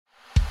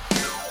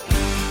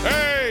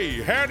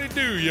howdy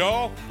do,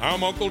 y'all.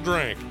 I'm Uncle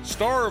Drank,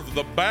 star of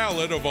The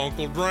Ballad of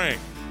Uncle Drank.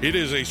 It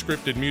is a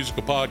scripted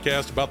musical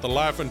podcast about the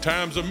life and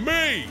times of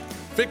me,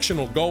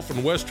 fictional golf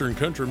and western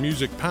country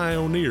music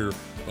pioneer,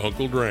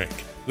 Uncle Drank.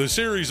 The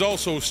series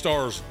also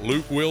stars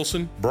Luke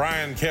Wilson,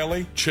 Brian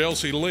Kelly,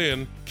 Chelsea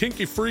Lynn,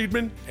 Kinky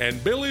Friedman,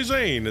 and Billy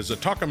Zane as a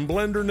talking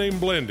blender named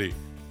Blendy.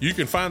 You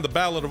can find The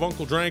Ballad of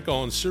Uncle Drank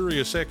on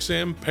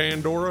SiriusXM,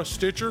 Pandora,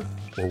 Stitcher,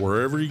 or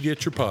wherever you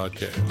get your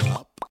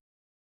podcasts.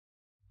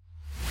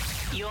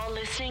 You're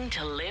listening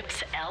to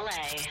Lips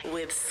LA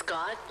with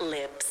Scott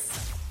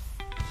Lips.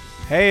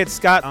 Hey, it's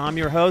Scott. I'm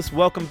your host.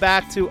 Welcome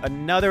back to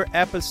another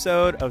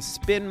episode of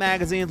Spin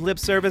Magazine's Lip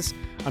Service.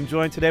 I'm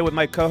joined today with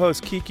my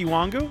co-host, Kiki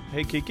Wangu.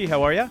 Hey, Kiki,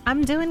 how are you?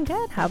 I'm doing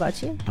good. How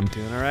about you? I'm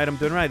doing all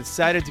right.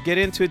 Excited to get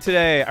into it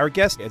today. Our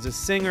guest is a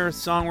singer,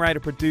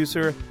 songwriter,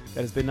 producer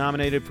that has been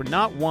nominated for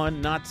not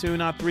one, not two,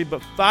 not three,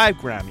 but 5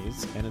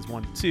 Grammys and has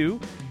won 2.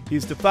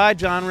 He's defied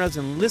genres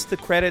and list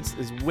of credits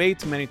is way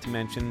too many to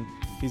mention.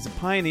 He's a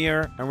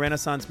pioneer, a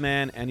Renaissance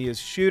man, and he is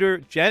Shooter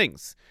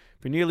Jennings.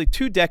 For nearly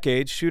 2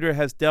 decades, Shooter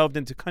has delved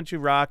into country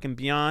rock and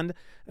beyond,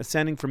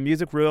 ascending from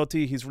music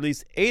royalty. He's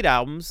released 8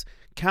 albums,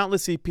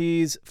 countless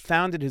EPs,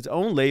 founded his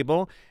own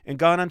label, and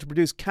gone on to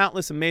produce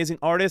countless amazing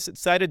artists.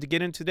 Excited to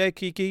get in today,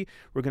 Kiki.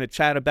 We're going to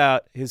chat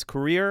about his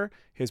career,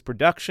 his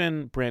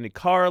production, Brandi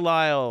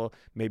Carlile,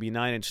 maybe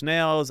 9 Inch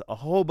Nails, a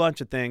whole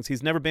bunch of things.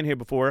 He's never been here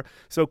before.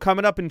 So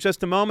coming up in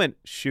just a moment,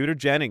 Shooter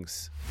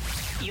Jennings.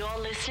 You're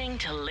listening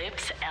to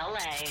Lips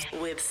LA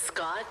with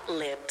Scott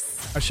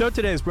Lips. Our show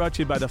today is brought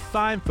to you by the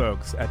fine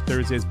folks at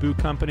Thursday's Boot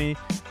Company.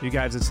 You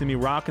guys have seen me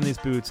rocking these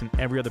boots in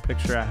every other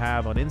picture I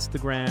have on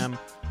Instagram.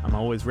 I'm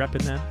always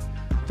repping them.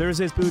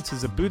 Thursday's Boots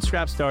is a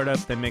bootstrap startup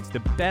that makes the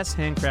best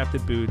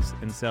handcrafted boots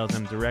and sells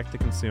them direct to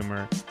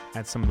consumer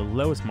at some of the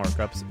lowest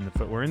markups in the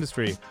footwear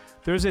industry.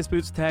 Thursday's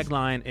Boots'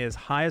 tagline is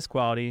highest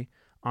quality,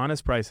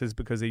 honest prices,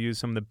 because they use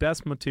some of the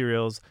best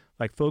materials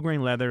like full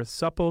grain leather,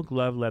 supple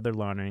glove leather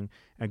lining,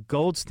 and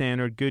gold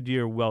standard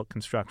Goodyear welt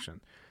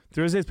construction.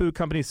 Thursday's Boot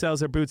Company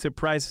sells their boots at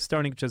prices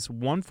starting at just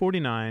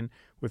 $149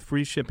 with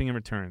free shipping and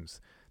returns.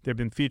 They've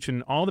been featured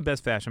in all the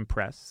best fashion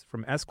press,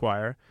 from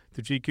Esquire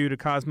to GQ to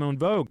Cosmo and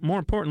Vogue. More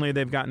importantly,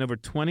 they've gotten over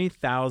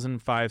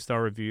 20,000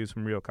 5-star reviews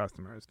from real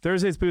customers.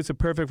 Thursday's Boots are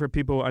perfect for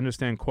people who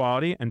understand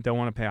quality and don't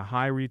want to pay a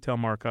high retail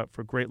markup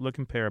for a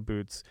great-looking pair of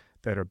boots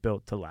that are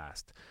built to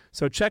last.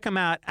 So check them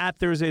out at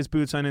Thursday's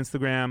Boots on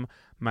Instagram.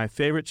 My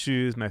favorite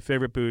shoes, my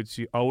favorite boots.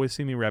 You always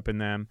see me repping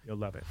them. You'll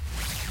love it.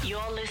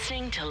 You're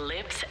listening to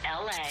Lips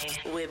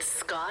LA with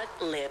Scott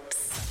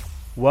Lips.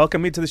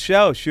 Welcome me to the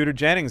show, Shooter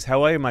Jennings.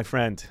 How are you, my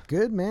friend?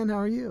 Good, man. How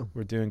are you?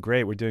 We're doing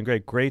great.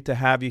 Great to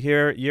have you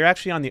here. You're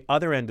actually on the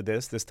other end of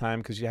this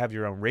time because you have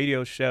your own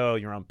radio show,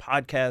 your own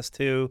podcast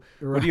too.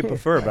 Right. What do you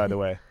prefer, by the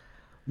way?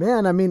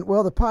 Man, I mean,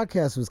 well, the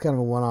podcast was kind of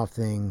a one-off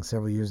thing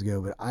several years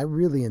ago, but I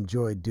really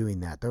enjoyed doing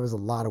that. There was a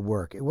lot of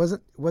work. It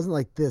wasn't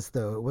like this,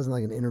 though. It wasn't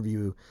like an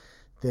interview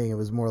thing. It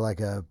was more like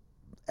a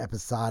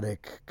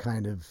episodic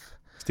kind of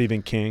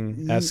Stephen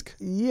King-esque.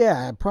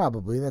 Yeah,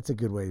 probably. That's a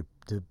good way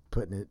to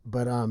putting it.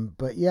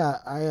 But yeah,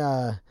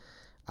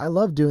 I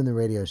love doing the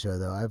radio show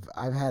though.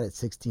 I've had it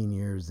 16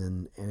 years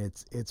and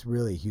it's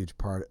really a huge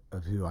part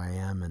of who I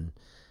am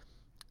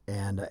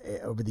and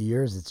over the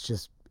years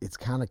it's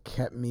kind of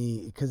kept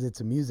me, because it's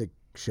a music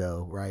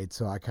show, right?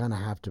 So I kind of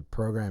have to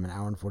program an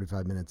hour and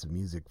 45 minutes of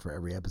music for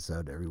every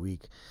episode every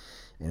week.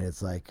 And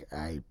it's like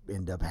I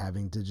end up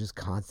having to just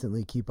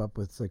constantly keep up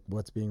with like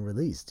what's being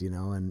released,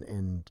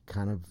 and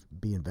kind of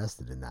be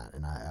invested in that.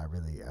 And I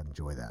really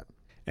enjoy that.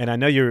 And I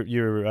know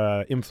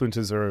your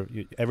influences are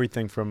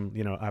everything from,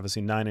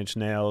 obviously 9 Inch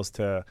Nails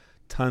to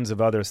tons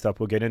of other stuff.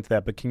 We'll get into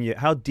that. But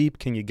how deep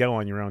can you go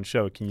on your own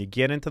show? Can you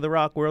get into the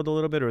rock world a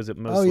little bit, or is it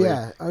mostly?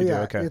 Oh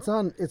yeah. Okay. It's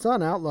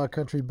on Outlaw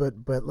Country, but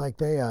like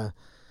they,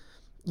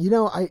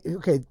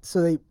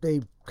 so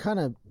they kind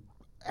of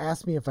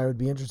asked me if I would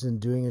be interested in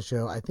doing a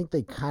show. I think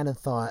they kind of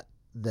thought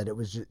that it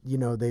was just,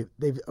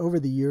 they've over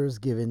the years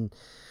given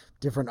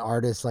different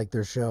artists like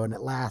their show, and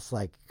it lasts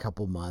like a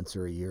couple months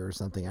or a year or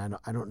something.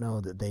 I don't know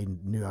that they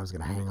knew I was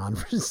going to hang on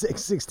for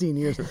 16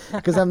 years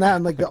because I'm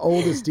like the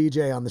oldest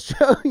DJ on the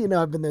show.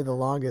 I've been there the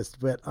longest,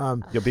 but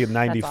you'll be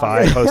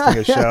 95 hosting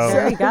a show.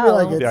 There you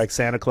go. Like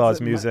Santa Claus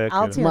music.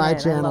 I'll tune my in.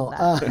 channel.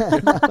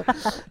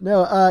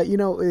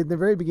 No, in the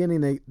very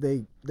beginning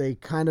they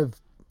kind of,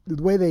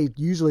 the way they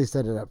usually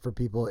set it up for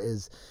people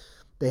is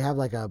they have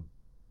like a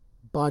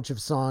bunch of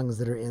songs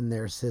that are in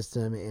their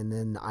system, and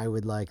then I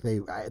would they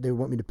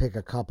want me to pick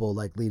a couple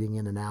like leading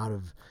in and out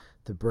of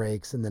the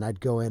breaks, and then I'd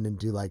go in and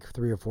do like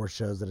 3 or 4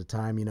 shows at a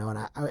time, and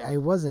I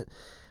wasn't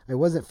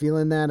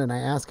feeling that, and I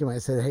asked him, I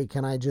said, hey,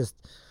 can I just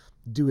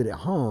do it at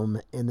home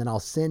and then I'll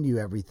send you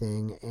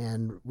everything?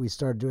 And we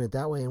started doing it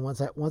that way, and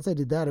once I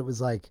did that, it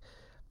was like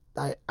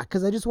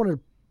because I just wanted to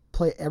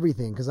play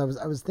everything, because I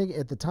was thinking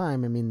at the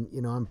time, I mean,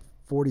 I'm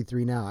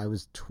 43 now, I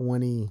was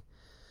 26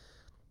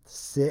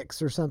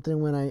 or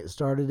something when I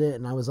started it,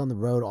 and I was on the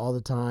road all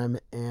the time,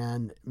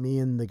 and me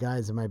and the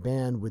guys in my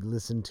band would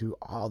listen to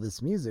all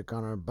this music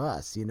on our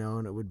bus,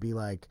 and it would be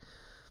like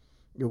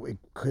it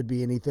could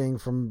be anything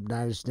from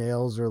Nine Inch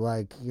Nails or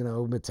like,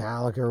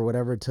 Metallica or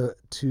whatever to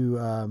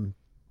the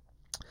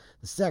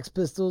Sex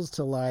Pistols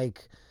to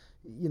like,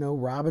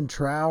 Robin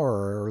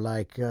Trower or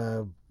like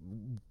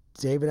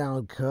David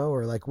Allan Coe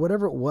or like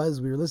whatever it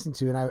was we were listening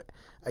to. And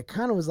I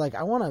kind of was like,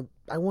 I want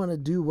to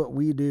do what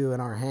we do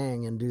in our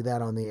hang and do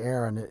that on the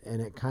air. And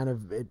it kind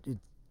of, it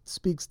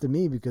speaks to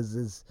me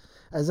because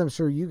as I'm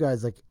sure you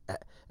guys, like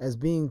as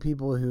being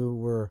people who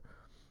were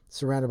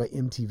surrounded by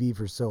MTV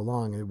for so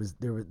long,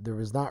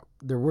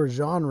 there were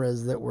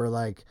genres that were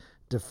like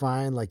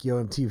defined, like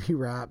Yo MTV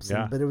Raps,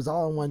 but it was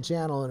all on one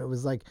channel, and it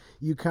was like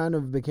you kind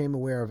of became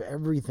aware of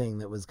everything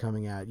that was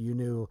coming out. You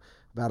knew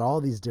about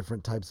all these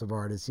different types of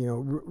artists,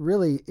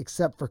 really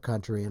except for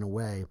country in a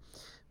way.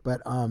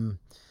 But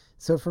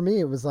so for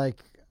me, it was like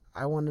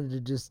I wanted to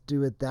just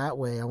do it that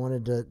way. I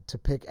wanted to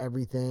pick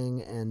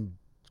everything and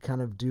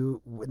kind of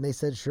do, and they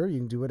said, sure, you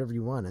can do whatever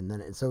you want. And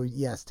then, so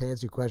yes, to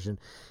answer your question,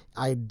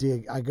 I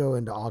go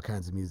into all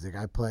kinds of music.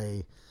 I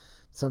play,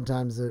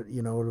 sometimes,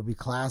 it'll be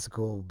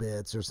classical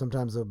bits, or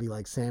sometimes it'll be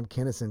like Sam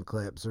Kinison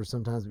clips, or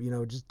sometimes,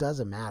 it just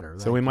doesn't matter.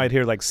 So we might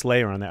hear like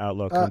Slayer on the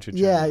Outlaw Country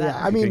channel. Yeah.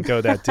 I mean,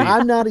 go that deep.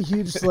 I'm not a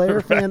huge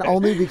Slayer fan,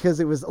 only because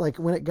it was like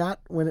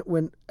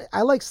when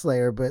I like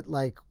Slayer, but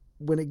like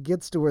when it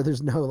gets to where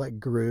there's no like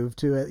groove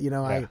to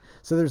it,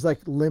 so there's like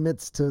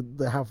limits to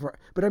how far,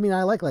 but I mean,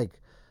 I like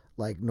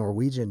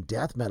Norwegian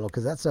death metal,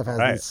 because that stuff has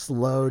these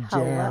slow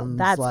jams.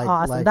 That's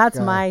awesome. That's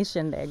my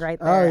shindig right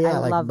there. Oh yeah,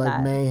 I love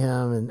that.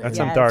 Mayhem and that's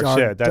some dark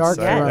shit.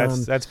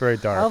 That's very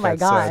dark. Oh my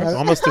god,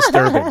 almost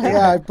disturbing.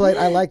 Yeah,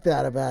 I like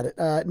that about it.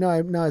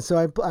 So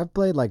I've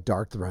played like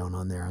Dark Throne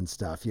on there and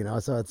stuff.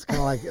 So it's kind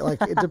of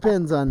like it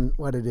depends on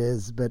what it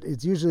is, but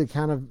it's usually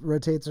kind of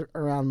rotates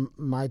around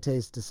my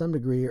taste to some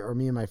degree, or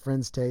me and my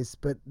friends'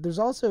 taste. But there's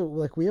also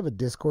like we have a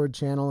Discord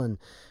channel, and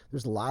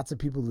there's lots of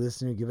people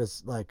listening who give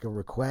us like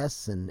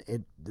requests, and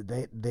it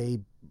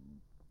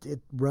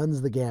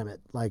runs the gamut.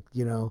 Like,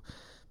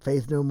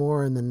 Faith No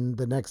More, and then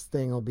the next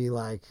thing will be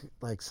like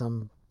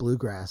some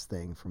bluegrass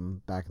thing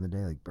from back in the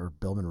day, like or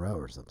Bill Monroe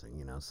or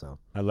something, so.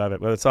 I love it.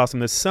 Well, it's awesome.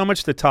 There's so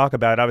much to talk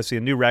about. Obviously,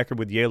 a new record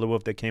with Yellow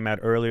Wolf that came out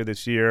earlier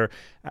this year,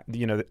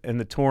 and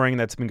the touring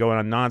that's been going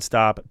on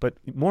nonstop. But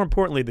more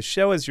importantly, the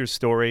show is your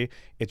story.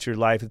 It's your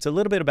life. It's a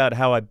little bit about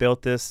how I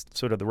built this,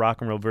 sort of the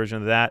rock and roll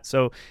version of that.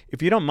 So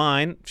if you don't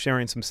mind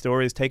sharing some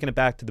stories, taking it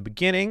back to the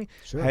beginning.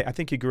 Sure. I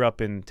think you grew up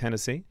in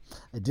Tennessee.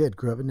 I did.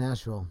 Grew up in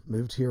Nashville.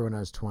 Moved here when I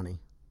was 20.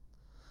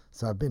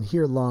 So I've been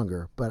here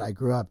longer, but I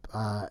grew up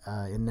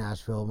in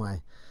Nashville.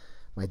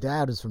 My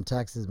dad was from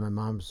Texas. My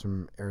mom's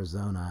from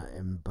Arizona,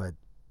 but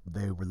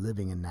they were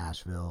living in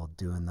Nashville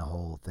doing the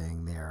whole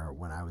thing there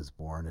when I was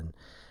born. And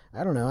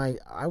I don't know,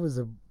 I was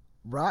a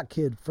rock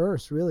kid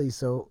first, really.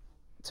 So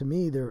to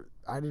me,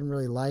 I didn't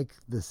really like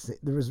this.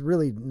 There was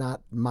really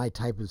not my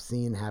type of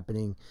scene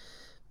happening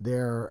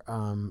there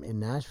in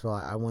Nashville.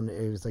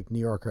 It was like New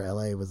York or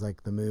LA was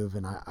like the move,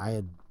 and I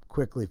had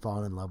quickly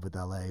fallen in love with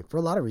LA for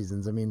a lot of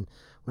reasons. I mean,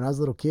 when I was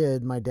a little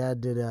kid, my dad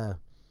did a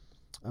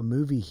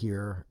movie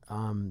here.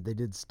 They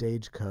did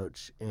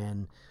Stagecoach,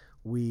 and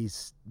we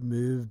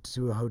moved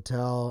to a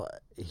hotel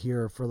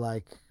here for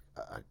like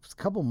a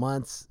couple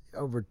months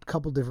over a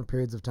couple different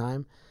periods of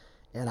time.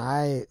 And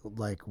I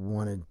like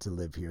wanted to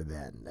live here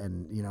then.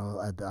 And,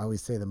 I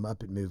always say the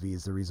Muppet movie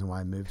is the reason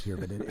why I moved here,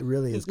 but it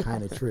really is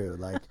kind of true.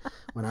 Like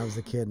when I was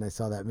a kid and I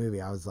saw that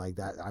movie, I was like,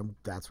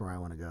 that's where I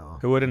want to go.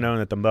 Who would have known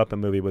that the Muppet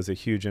movie was a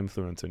huge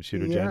influence on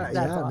Shooter Jennings?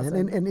 That's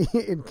awesome. Man. And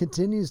it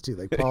continues to,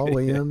 like Paul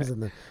Williams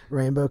and the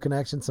Rainbow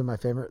Connection, some of my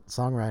favorite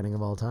songwriting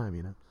of all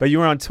time, But you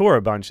were on tour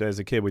a bunch as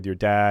a kid with your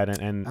dad,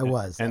 and I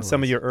was.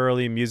 Some of your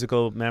early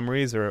musical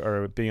memories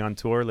or being on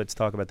tour. Let's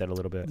talk about that a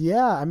little bit.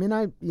 Yeah, I mean,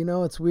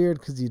 it's weird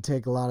because you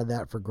take a lot of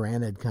that for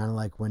granted, kind of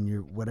like when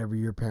whatever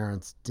your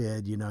parents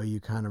did, you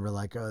kind of were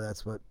like, oh,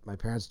 that's what my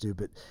parents do.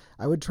 But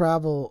I would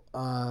travel,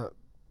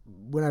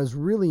 when I was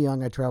really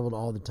young, I traveled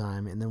all the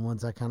time. And then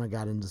once I kind of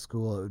got into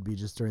school, it would be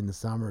just during the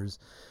summers.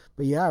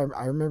 But yeah,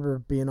 I remember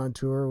being on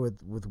tour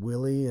with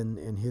Willie,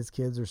 and his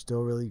kids are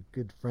still really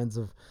good friends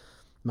of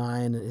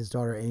mine. His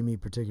daughter Amy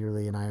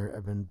particularly, and I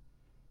have been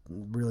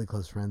really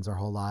close friends our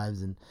whole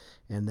lives. And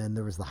then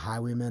there was the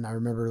Highwaymen. I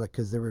remember, like,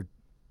 because there were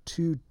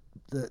two.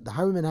 The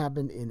Highwaymen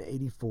happened in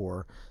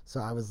 '84, so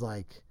I was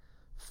like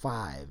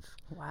 5.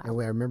 Wow.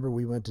 And I remember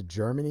we went to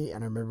Germany,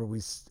 and I remember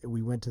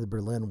we went to the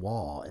Berlin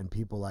Wall, and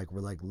people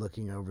were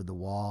looking over the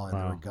wall, and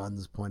there were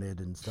guns pointed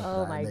and stuff.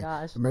 Oh my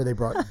gosh! I remember they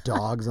brought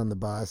dogs on the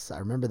bus. I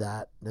remember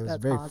that. It was a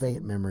very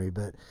faint memory,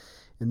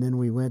 and then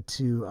we went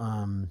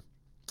to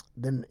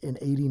then in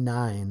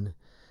 '89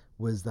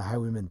 was the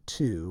Highwaymen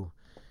 2.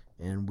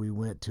 And we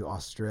went to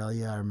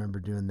Australia. I remember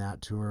doing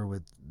that tour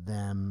with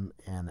them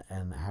and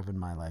having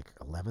my like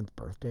 11th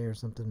birthday or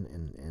something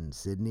in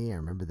Sydney. I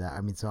remember that. I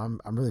mean, so I'm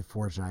really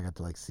fortunate I got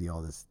to like see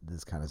all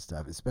this kind of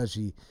stuff,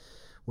 especially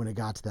when it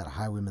got to that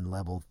Highwaymen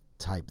level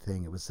type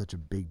thing. It was such a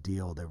big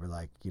deal. They were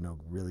like,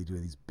 really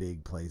doing these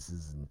big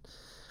places,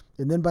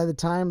 and then by the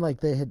time like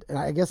they had, and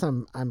I guess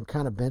I'm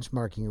kind of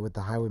benchmarking it with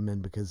the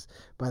Highwaymen, because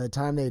by the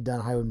time they had done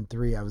Highwaymen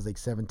 3, I was like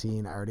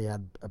 17. I already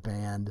had a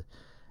band.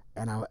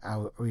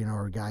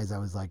 or guys I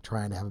was like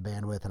trying to have a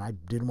band with, and I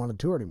didn't want to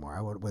tour anymore.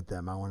 I went with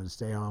them. I wanted to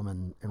stay home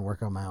and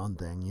work on my own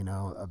thing,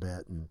 a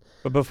bit.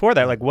 But before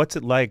that, like, what's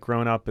it like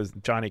growing up as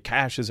Johnny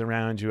Cash is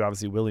around you?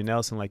 Obviously, Willie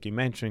Nelson, like you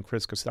mentioned,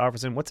 Chris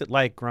Christopherson. What's it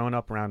like growing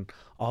up around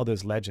all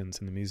those legends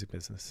in the music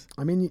business?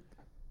 I mean,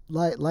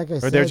 like I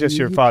said, or they're just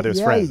your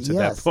father's friends at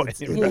that point.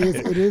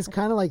 It is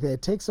kind of like that.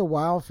 It takes a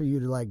while for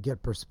you to like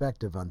get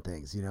perspective on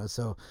things,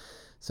 So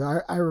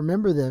I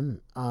remember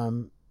them,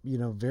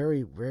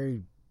 very,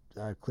 very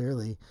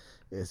clearly,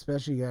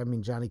 especially, I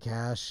mean, Johnny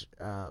Cash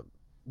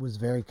was a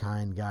very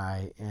kind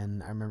guy,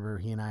 and I remember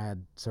he and I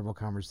had several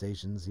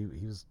conversations. He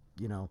was,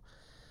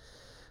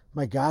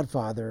 my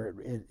godfather,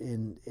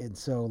 and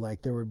so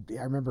like I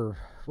remember,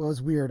 well, it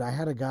was weird. I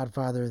had a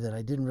godfather that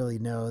I didn't really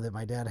know that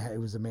my dad had. He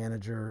was a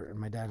manager, and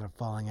my dad had a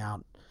falling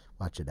out.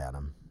 Watch it,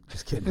 Adam.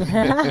 Just kidding.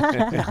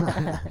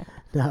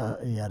 No,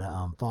 he had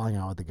a falling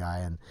out with the guy,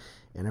 and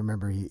I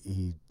remember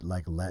he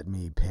like let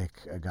me pick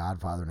a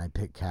godfather, and I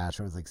picked Cash.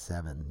 I was like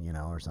 7,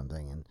 or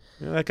something. And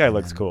that guy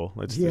looks cool.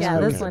 this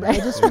one. I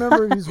just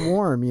remember he was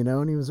warm,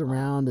 and he was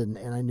around, and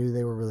I knew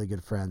they were really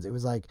good friends. It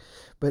was like,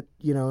 but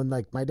and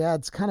like my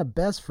dad's kind of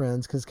best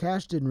friends, because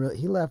Cash didn't really.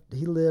 He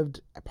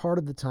lived part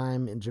of the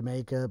time in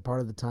Jamaica, part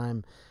of the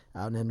time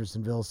out in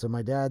Hendersonville. So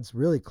my dad's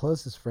really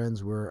closest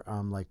friends were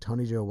like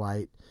Tony Joe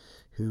White,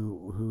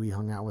 who he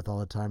hung out with all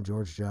the time,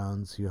 George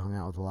Jones, who he hung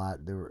out with a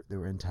lot. They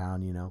were in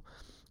town,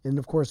 And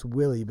of course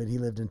Willie, but he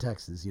lived in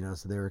Texas,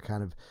 so they were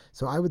kind of,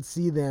 so I would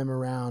see them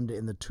around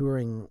in the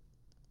touring,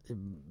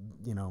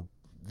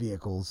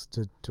 vehicles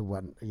to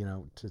what,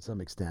 to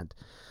some extent.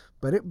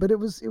 But it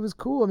was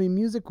cool. I mean,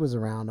 music was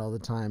around all the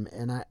time,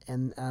 and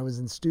I was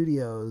in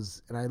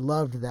studios, and I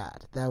loved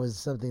that. That was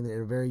something that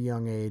at a very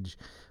young age,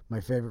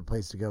 my favorite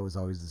place to go was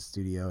always the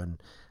studio,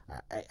 and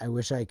I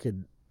wish I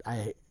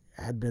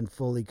had been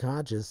fully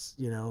conscious,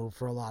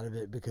 for a lot of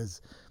it,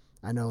 because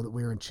I know that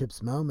we were in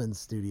Chips Moman's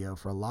studio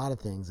for a lot of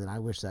things, and I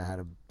wish I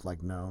had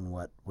known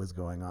what was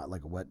going on,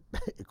 like what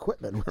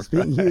equipment was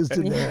being used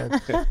in there,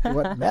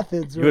 what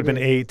methods. You would have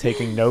been 8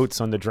 taking notes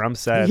on the drum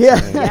sets.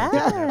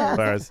 Yeah.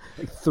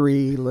 Like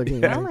 3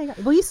 looking. Oh my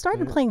God! Well, you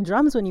started playing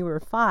drums when you were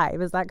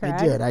 5. Is that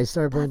correct? I did. I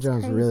started playing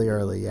drums crazy. really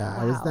early.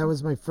 Yeah, Wow. that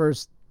was my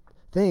first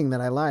thing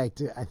that I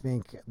liked. I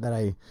think that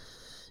I,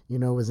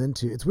 was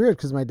into. It's weird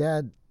because my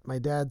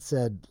dad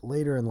said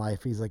later in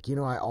life, he's like,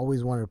 I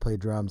always wanted to play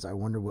drums. I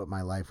wonder what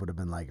my life would have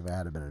been like if I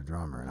had been a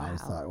drummer. And I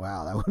always thought,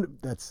 wow,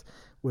 that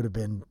would have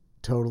been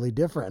totally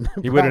different.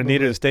 You would have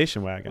needed a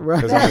station wagon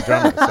right? because I'm a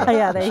drummer. So,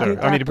 Yeah, there you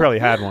go. I mean, you probably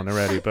had one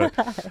already, but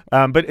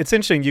it's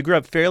interesting. You grew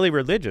up fairly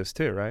religious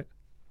too, right?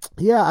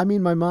 Yeah, I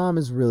mean, my mom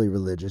is really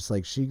religious.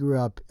 Like she grew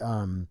up.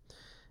 I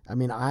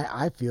mean,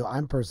 I feel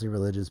I'm personally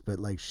religious, but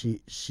like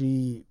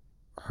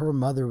her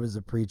mother was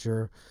a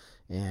preacher.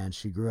 And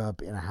she grew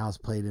up in a house,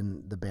 played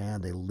in the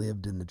band. They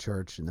lived in the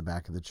church, in the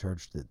back of the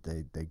church that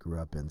they grew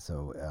up in.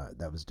 So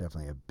that was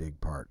definitely a big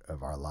part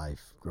of our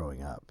life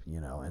growing up,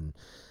 And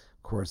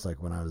of course,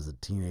 like when I was a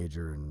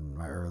teenager in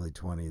my early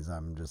 20s,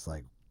 I'm just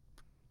like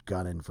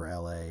gunning for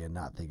LA and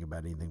not thinking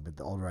about anything. But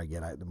the older I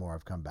get, the more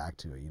I've come back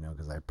to it,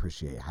 because I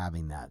appreciate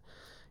having that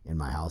in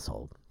my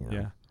household.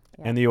 Yeah.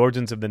 And the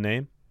origins of the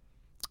name?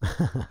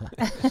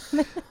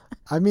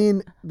 I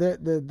mean,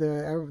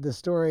 the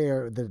story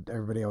that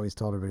everybody always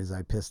told everybody is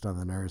I pissed on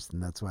the nurse,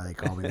 and that's why they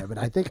call me that. But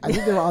I think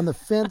they were on the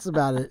fence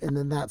about it, and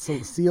then that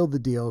sealed the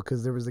deal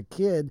because there was a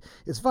kid.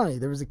 It's funny.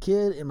 There was a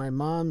kid, and my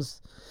mom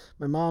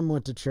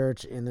went to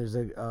church, and there's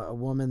a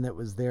woman that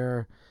was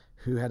there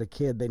who had a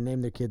kid. They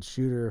named their kid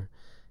Shooter,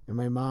 and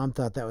my mom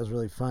thought that was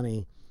really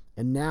funny.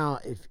 And now,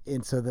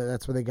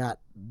 that's where they got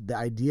the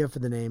idea for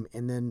the name.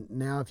 And then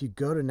now, if you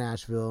go to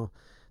Nashville,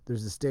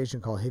 there's a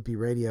station called Hippie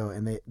Radio,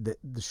 and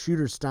the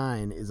Shooter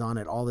Stein is on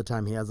it all the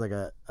time. He has like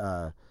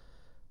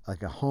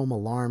a home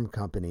alarm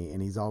company,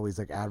 and he's always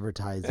like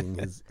advertising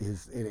his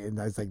and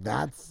I was like,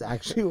 that's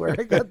actually where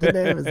I got the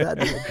name. Is that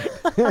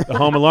the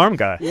home alarm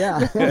guy?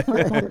 Yeah.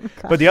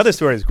 But the other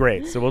story is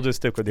great, so we'll just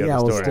stick with the other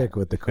story. Yeah, we'll stick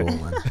with the cool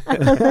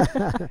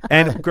one.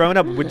 And growing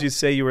up, would you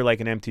say you were like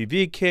an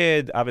MTV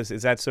kid? Obviously,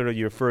 is that sort of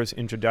your first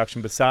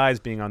introduction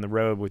besides being on the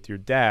road with your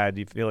dad?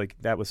 Do you feel like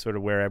that was sort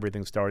of where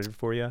everything started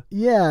for you?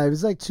 Yeah, it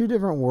was like 2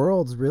 different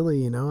worlds,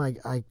 really.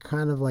 I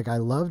kind of I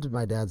loved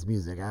my dad's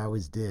music. I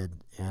always did.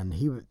 And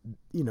he would,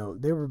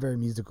 they were very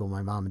musical,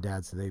 my mom and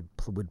dad, so they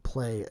would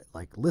play,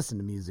 listen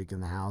to music in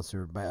the house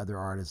or by other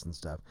artists and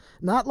stuff.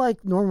 Not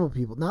like normal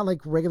people, not like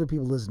regular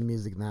people listen to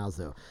music in the house,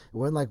 though. It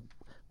wasn't like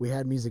we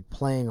had music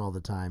playing all the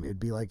time. It'd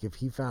be like if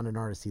he found an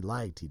artist he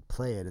liked, he'd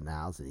play it in the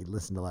house, and he'd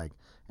listen to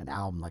an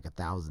album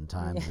 1,000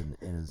 times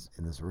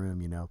in his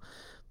room,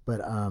 But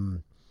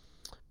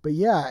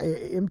yeah,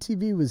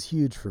 MTV was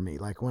huge for me.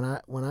 Like when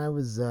I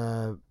was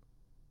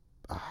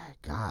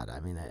God, I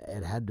mean,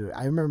 it had to.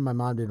 I remember my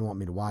mom didn't want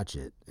me to watch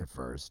it at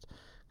first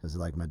because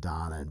like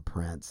Madonna and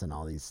Prince and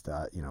all these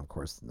stuff. Of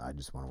course, I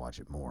just want to watch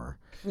it more.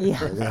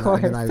 Yeah, of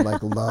course. And I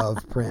love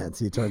Prince.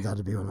 He turns out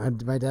to be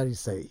my dad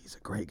used to say he's a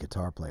great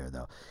guitar player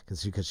though,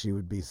 because she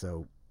would be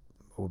so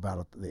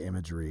about the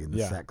imagery and the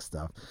Yeah. sex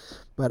stuff.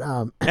 But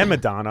And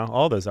Madonna,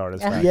 all those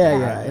artists. back yeah, then.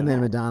 yeah, and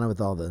then Madonna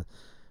with all the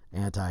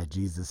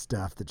anti-Jesus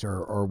stuff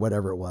or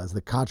whatever it was,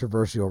 the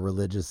controversial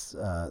religious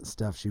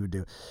stuff she would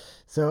do.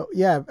 So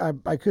yeah,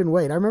 I couldn't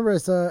wait. I remember I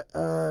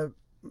saw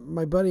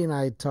my buddy and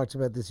I talked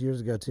about this years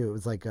ago too. It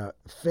was like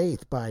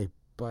Faith by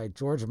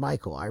George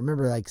Michael. I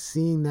remember like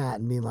seeing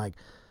that and being like,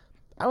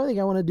 I don't think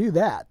I want to do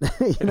that.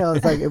 You know,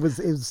 it's like it was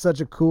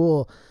such a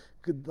cool,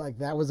 like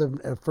that was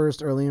a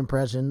first early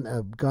impression.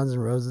 Guns N'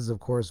 Roses, of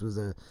course, was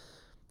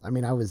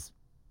I was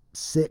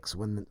 6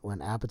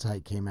 when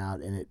Appetite came out,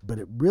 but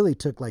it really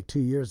took like 2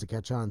 years to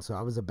catch on. So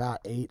I was about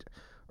 8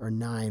 or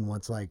 9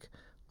 once like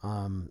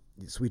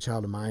Sweet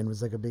Child of Mine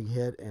was like a big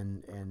hit,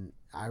 and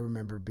I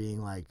remember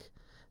being like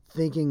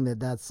thinking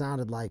that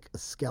sounded like a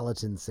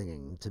skeleton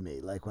singing to me.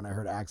 Like when I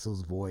heard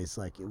Axl's voice,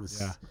 like it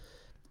was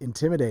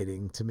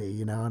intimidating to me,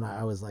 you know, and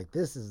I was like,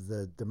 this is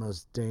the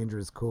most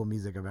dangerous, cool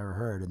music I've ever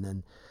heard. And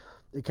then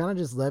it kind of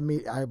just led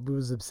me, I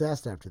was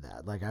obsessed after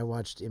that. Like I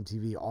watched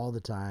MTV all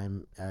the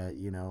time.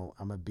 You know,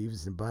 I'm a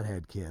Beavis and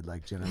Butthead kid,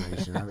 like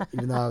generation.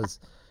 Even though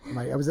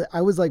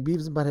I was like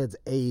Beavis and Butthead's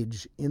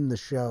age in the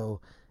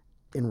show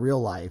in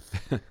real life.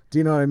 Do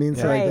you know what I mean?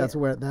 So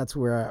like, that's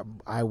where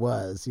I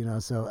was, you know,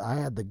 so I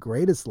had the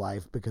greatest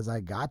life because I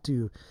got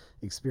to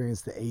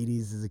experience the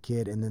 80s as a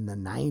kid and then the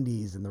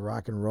 90s and the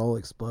rock and roll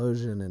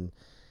explosion.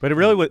 But it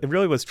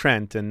really was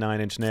Trent and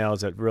Nine Inch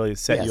Nails that really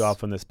set you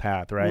off on this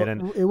path, right? Well,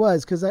 and it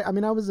was because I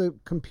was a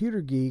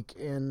computer geek,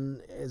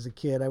 and as a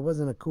kid I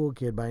wasn't a cool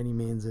kid by any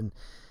means, and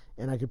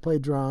I could play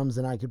drums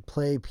and I could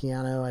play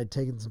piano. I'd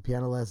taken some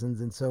piano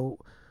lessons, and so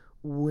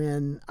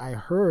when I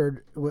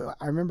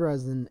remember I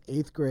was in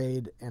 8th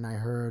grade and I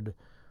heard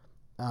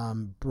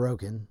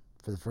Broken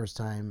for the first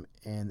time,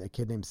 and a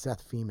kid named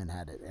Seth Feeman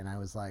had it, and I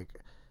was like,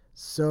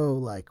 so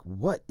like,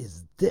 what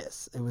is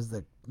this? It was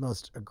the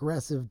most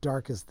aggressive,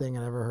 darkest thing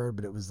I'd ever heard,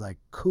 but it was like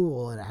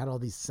cool, and it had all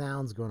these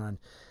sounds going on.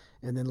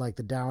 And then like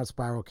the Downward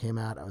Spiral came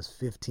out. I was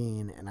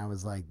 15, and I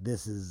was like,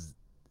 this is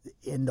the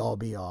end all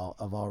be all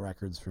of all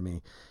records for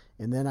me.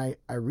 And then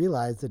I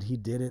realized that he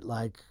did it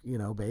like, you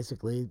know,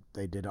 basically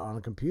they did it on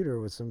a computer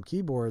with some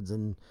keyboards,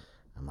 and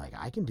I'm like,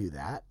 I can do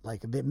that.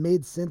 Like it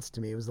made sense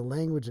to me. It was the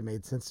language that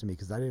made sense to me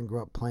because I didn't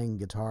grow up playing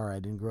guitar. I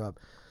didn't grow up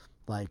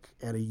like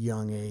at a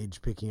young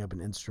age picking up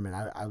an instrument.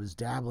 I was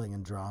dabbling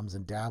in drums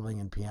and dabbling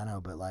in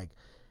piano, but like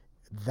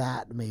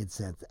that made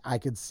sense. I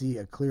could see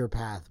a clear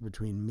path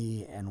between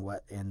me and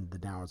the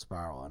Downward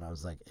Spiral, and I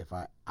was like, if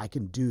I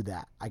can do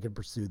that, I can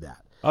pursue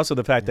that. Also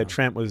the fact that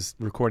Trent was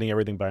recording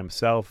everything by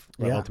himself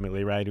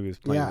ultimately, right? He was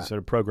playing sort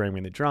of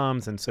programming the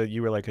drums, and so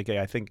you were like, okay,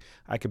 I think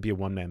I could be a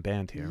one-man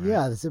band here,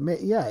 right?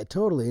 Yeah,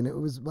 totally. And it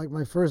was like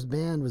my first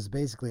band was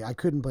basically, I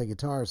couldn't play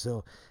guitar,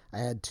 so I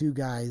had 2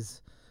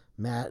 guys,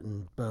 Matt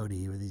and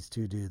Bodie, were these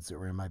 2 dudes that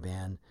were in my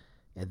band,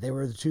 and they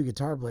were the 2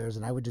 guitar players,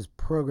 and I would just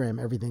program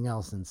everything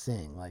else and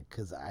sing, like,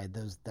 because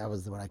that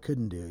was what I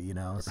couldn't do, you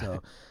know. Right.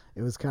 So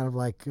it was kind of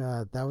like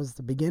that was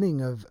the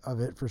beginning of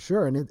it for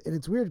sure. And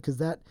it's weird because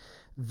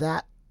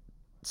that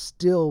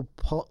still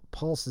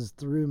pulses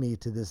through me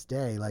to this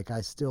day. Like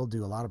I still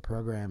do a lot of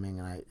programming,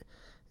 and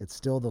it's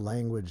still the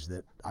language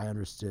that I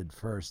understood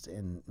first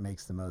and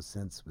makes the most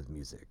sense with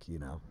music, you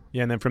know?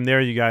 Yeah, and then from there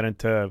you got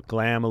into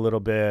glam a little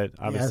bit,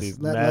 obviously yes,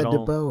 metal. Led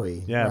to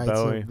Bowie. Yeah, right?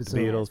 Bowie, so,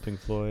 the Beatles,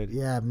 Pink Floyd.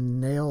 Yeah,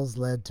 Nails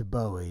led to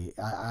Bowie.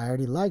 I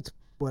already liked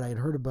what I had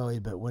heard of Bowie,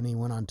 but when he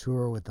went on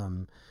tour with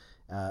them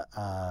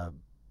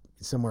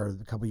somewhere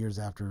a couple years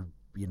after,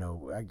 you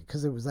know,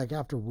 because it was like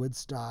after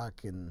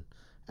Woodstock and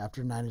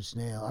after Nine Inch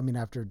Nails,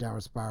 after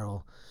Downward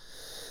Spiral,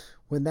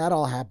 when that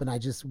all happened, I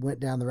just went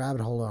down the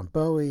rabbit hole on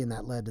Bowie, and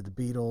that led to the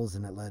Beatles,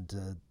 and it led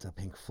to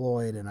Pink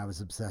Floyd, and I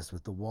was obsessed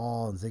with The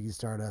Wall and Ziggy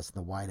Stardust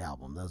and the White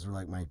Album. Those were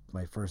like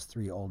my first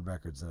 3 old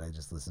records that I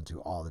just listened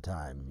to all the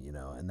time, you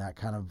know, and I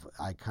kind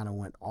of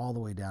went all the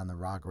way down the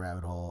rock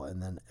rabbit hole,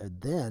 and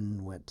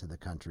then went to the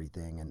country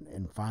thing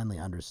and finally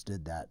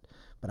understood that.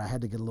 But I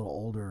had to get a little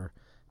older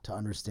to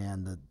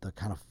understand the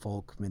kind of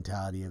folk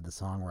mentality of the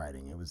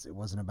songwriting. It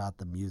wasn't about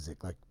the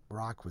music. Like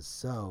rock was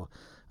so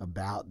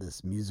about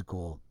this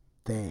musical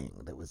thing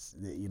that was,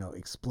 you know,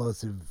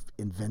 explosive,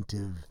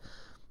 inventive,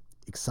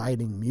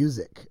 exciting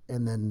music,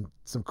 and then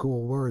some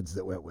cool words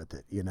that went with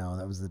it. You know,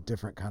 that was a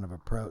different kind of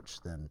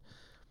approach than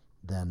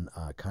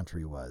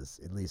country was,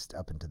 at least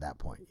up until that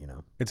point, you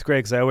know. It's great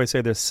because I always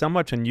say there's so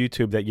much on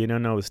YouTube that you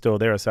don't know is still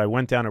there. So I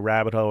went down a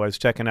rabbit hole. I was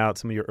checking out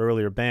some of your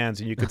earlier bands,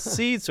 and you could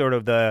see sort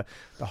of the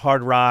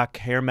hard rock,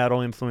 hair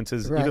metal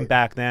influences even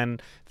back then. In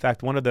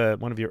fact, one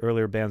of your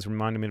earlier bands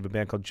reminded me of a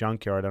band called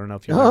Junkyard. I don't know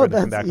if you remember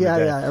them back in the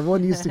day. Yeah.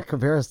 Everyone used to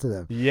compare us to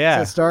them.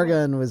 Yeah. So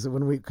Stargun was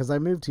because I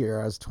moved here,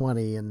 I was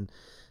 20, and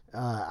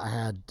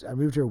I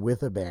moved here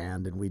with a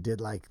band, and we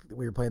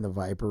were playing the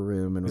Viper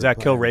Room. And was that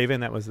Kill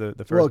Raven? That was the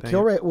first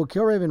band?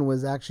 Kill Raven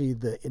was actually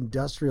the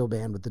industrial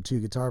band with the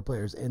 2 guitar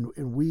players, and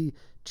we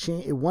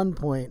at one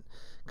point,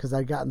 because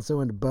I'd gotten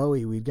so into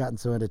Bowie, we'd gotten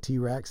so into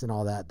T-Rex and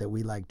all that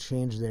we like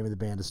changed the name of the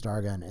band to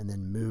Stargun and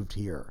then moved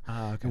here.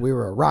 Okay. And we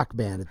were a rock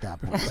band at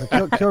that point.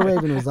 So Kill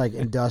Raven was like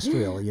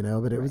industrial,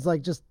 but it was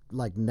like just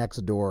like next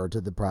door to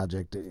the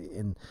project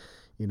in,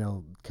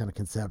 kind of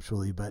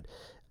conceptually. But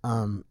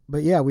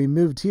yeah, we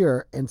moved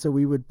here, and so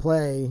we would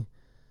play.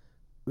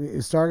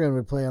 Stargun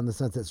would play on the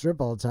Sunset Strip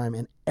all the time,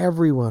 and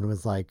everyone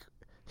was like,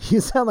 "You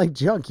sound like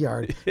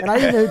Junkyard," and I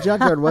didn't know who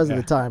Junkyard was at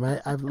the time.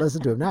 I've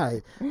listened to him now.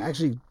 I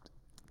actually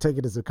take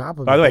it as a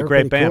compliment. By the way, They're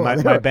great band.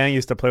 cool. My band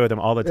used to play with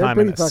them all the time,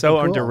 and it's so fucking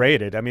cool.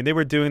 underrated. I mean, they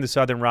were doing the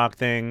Southern rock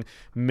thing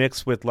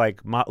mixed with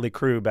like Motley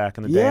Crue back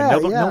in the day. Yeah,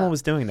 No yeah. one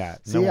was doing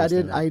that. See, I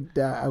didn't.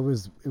 It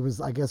was.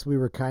 I guess we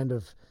were kind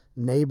of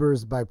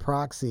neighbors by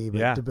proxy,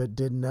 but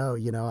didn't know.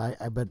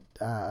 But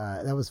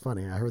that was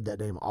funny. I heard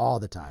that name all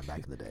the time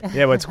back in the day.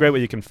 Yeah, well, it's great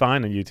what you can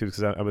find on YouTube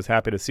because I was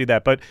happy to see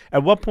that. But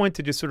at what point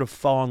did you sort of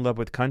fall in love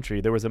with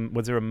country? Was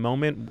there a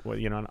moment,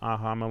 an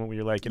aha moment where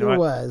you're like,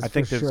 I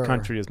think this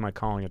country is my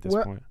calling at this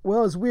point?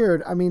 Well, it's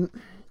weird. I mean,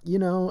 a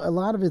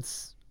lot of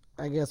it's,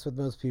 I guess, with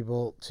most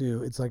people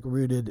too. It's like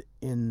rooted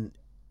in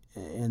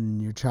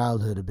your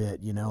childhood a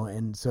bit,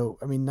 And so,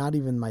 I mean, not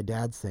even my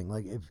dad's thing.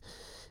 Like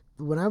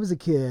when I was a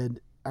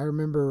kid, I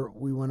remember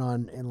we went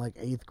on in like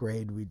 8th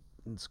grade.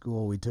 In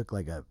school we took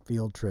like a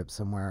field trip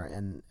somewhere,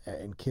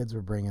 and kids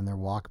were bringing their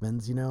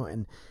Walkmans,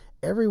 and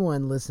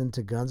everyone listened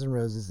to Guns N'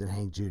 Roses and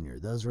Hank Jr.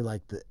 Those were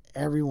like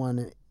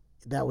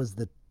that was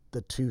the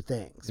two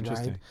things,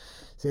 right?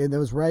 So and that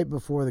was right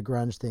before the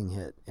grunge thing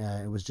hit.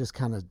 It was just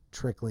kind of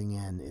trickling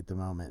in at the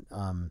moment.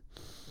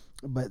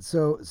 But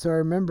so I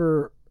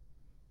remember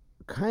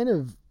kind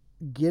of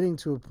getting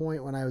to a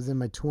point when I was in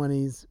my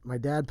 20s. My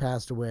dad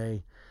passed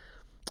away,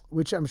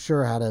 which I'm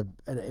sure had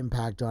an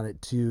impact on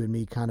it too, and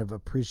me kind of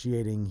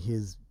appreciating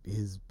his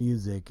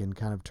music and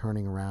kind of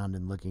turning around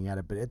and looking at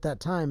it. But at that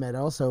time, I'd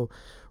also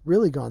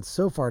really gone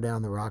so far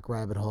down the rock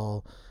rabbit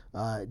hole,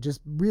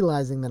 just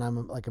realizing that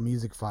I'm like a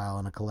music file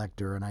and a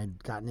collector, and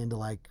I'd gotten into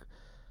like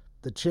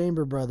the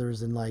Chamber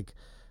Brothers and like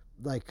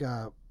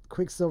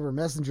Quicksilver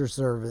Messenger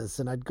Service,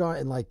 and I'd gone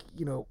and like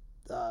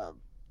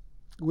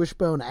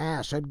Wishbone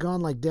Ash. I'd gone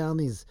like down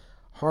these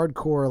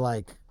hardcore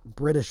like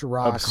British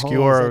rock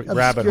obscure holes,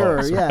 rabbit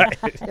holes, yeah.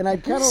 right? And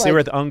I'd kind of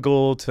Sirith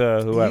Ungol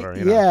to whoever,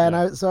 and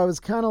I was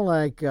kind of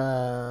like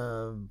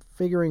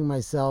figuring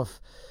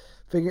myself,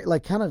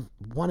 kind of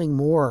wanting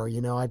more.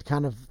 I'd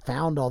kind of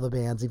found all the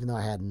bands, even though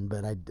I hadn't,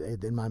 but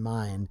in my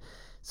mind.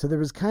 So there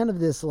was kind of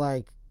this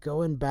like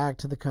going back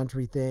to the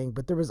country thing,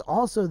 but there was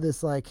also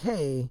this like,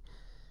 hey,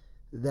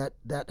 that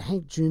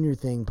Hank Jr.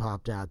 thing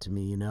popped out to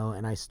me,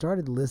 and I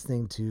started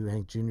listening to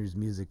Hank Jr.'s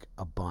music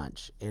a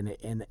bunch, and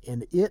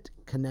it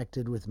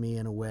connected with me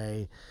in a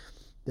way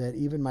that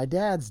even my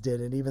dad's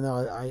didn't. Even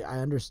though I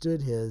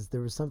understood his, there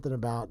was something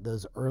about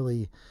those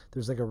early.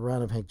 There's like a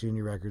run of Hank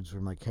Jr. records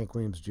from like Hank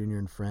Williams Jr.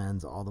 and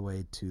Friends all the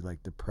way to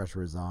like The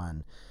Pressure Is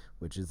On,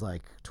 which is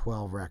like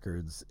 12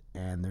 records,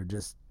 and they're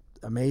just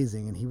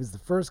amazing. And he was the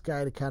first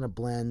guy to kind of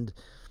blend,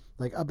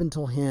 like up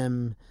until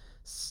him.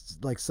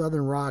 Like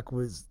Southern rock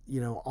was,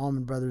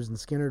 Allman Brothers and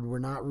Skynyrd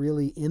were not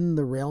really in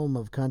the realm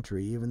of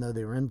country, even though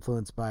they were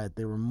influenced by it.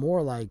 They were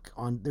more like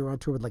they were on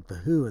tour with like the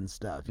Who and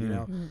stuff,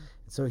 know.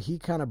 So he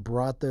kind of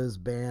brought those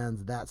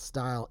bands, that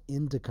style,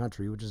 into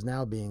country, which is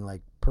now being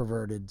like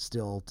perverted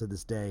still to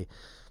this day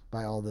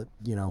by all the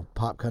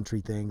pop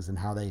country things and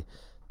how they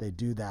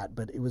do that.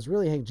 But it was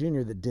really Hank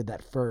Jr. that did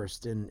that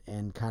first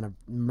and kind of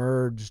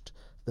merged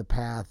the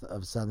path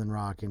of Southern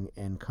rock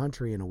and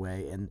country in a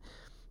way. And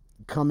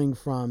coming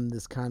from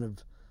this kind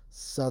of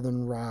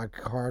Southern rock,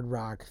 hard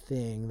rock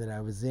thing that I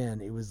was in,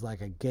 it was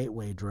like a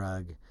gateway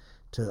drug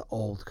to the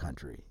old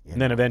country.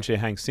 And then eventually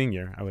Hank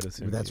Sr., I would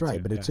assume. That's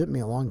right, but it took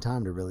me a long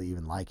time to really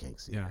even like Hank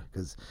Sr.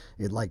 because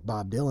it, like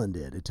Bob Dylan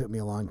did, it took me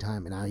a long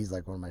time, and now he's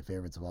like one of my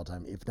favorites of all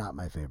time, if not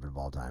my favorite of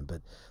all time.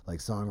 But like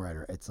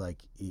songwriter, it's like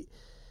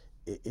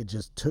it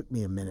just took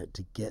me a minute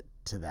to get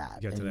to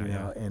that.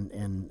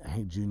 And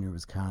Hank Jr.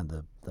 was kind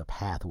of the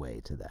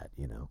pathway to that,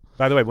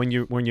 By the way, when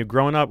you're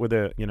growing up with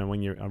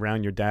when you're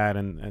around your dad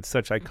and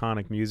such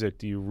iconic music,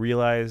 do you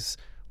realize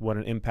what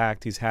an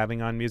impact he's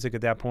having on music at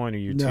that point, or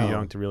are you too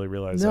young to really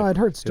realize I'd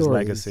heard stories. His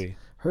legacy?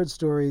 Heard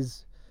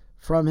stories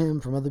from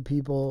him, from other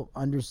people,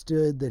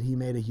 understood that he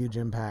made a huge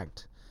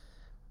impact.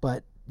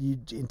 But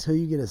until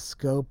you get a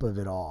scope of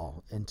it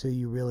all, until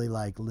you really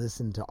like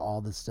listen to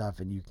all the stuff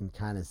and you can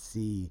kind of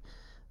see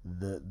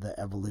the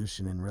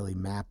evolution and really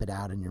map it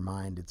out in your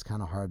mind, it's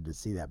kind of hard to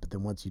see that. But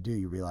then once you do,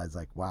 you realize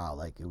like, wow,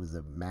 like it was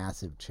a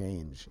massive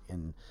change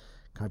in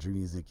country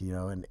music,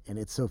 and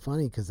it's so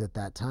funny because at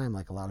that time,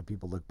 like a lot of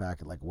people look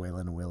back at like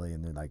Waylon and Willie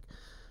and they're like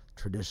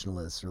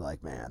traditionalists are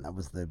like, man, that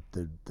was the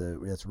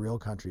that's real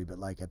country. But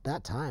like at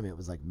that time it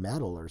was like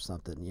metal or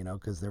something,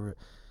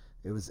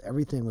 because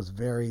everything was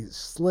very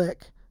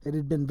slick. It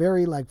had been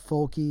very like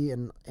folky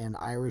and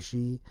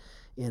Irishy,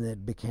 and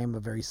it became a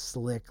very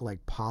slick,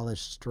 like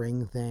polished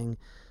string thing.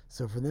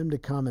 So for them to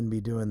come and be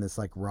doing this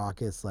like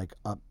raucous, like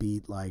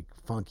upbeat, like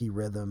funky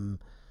rhythm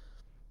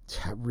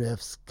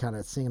riffs, kind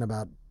of singing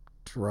about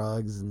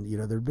drugs, and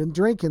there'd been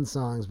drinking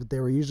songs, but they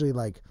were usually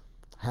like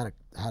had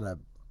a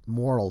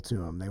moral to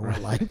them. They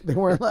weren't like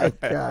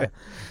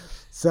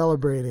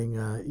celebrating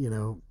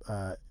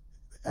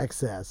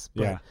excess.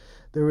 But Yeah.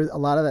 there was a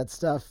lot of that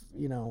stuff.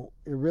 It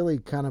really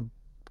kind of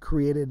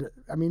created.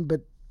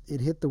 But it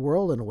hit the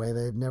world in a way.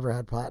 They've never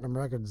had platinum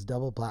records,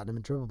 double platinum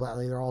and triple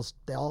platinum.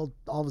 They all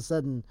of a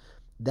sudden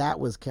that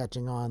was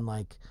catching on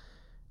like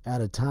at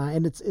a time.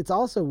 And it's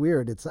also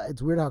weird.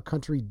 It's weird how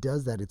country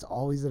does that. It's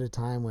always at a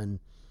time when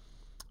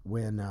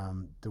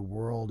the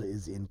world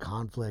is in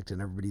conflict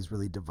and everybody's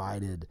really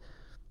divided,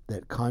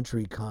 that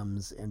country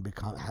comes and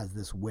has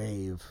this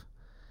wave.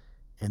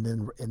 And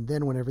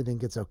then when everything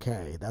gets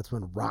okay, that's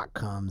when rock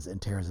comes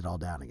and tears it all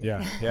down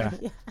again. Yeah.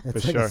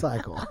 It's For like sure. a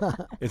cycle.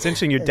 It's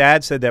interesting. Your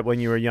dad said that when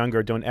you were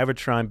younger, don't ever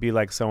try and be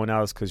like someone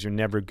else because you're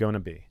never going to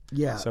be.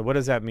 Yeah. So what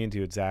does that mean to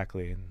you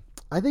exactly?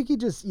 I think he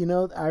just,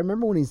 I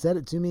remember when he said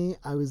it to me,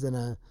 I was in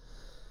I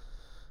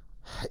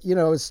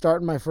was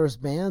starting my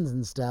first bands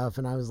and stuff,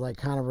 and I was like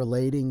kind of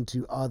relating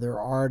to other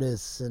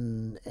artists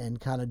and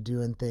kind of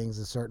doing things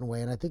a certain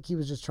way. And I think he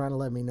was just trying to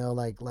let me know,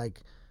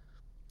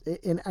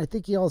 and I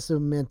think he also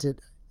meant it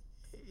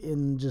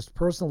in just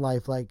personal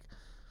life, like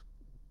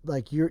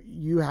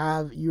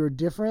you're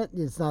different.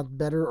 It's not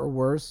better or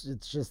worse.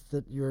 It's just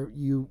that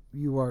you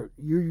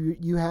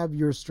have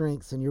your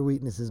strengths and your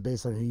weaknesses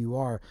based on who you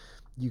are.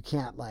 You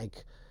can't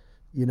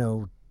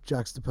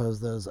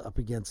juxtapose those up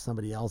against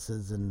somebody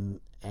else's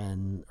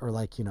or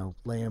lay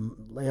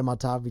them on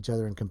top of each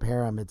other and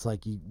compare them. It's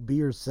like, you be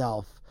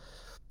yourself.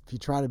 If you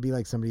try to be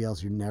like somebody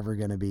else, you're never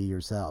going to be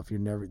yourself.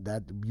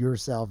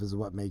 Yourself is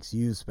what makes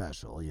you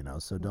special,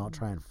 so don't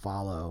try and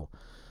follow,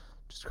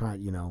 just try,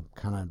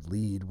 kind of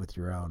lead with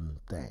your own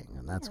thing.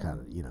 And that's kind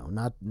of,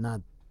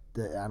 not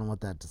I don't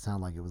want that to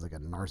sound like it was like a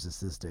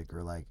narcissistic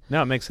or like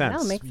No, it makes sense.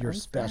 No, it makes your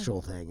sense, special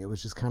thing. It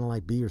was just kind of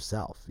like, be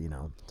yourself,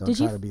 don't Did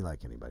try you- to be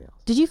like anybody else.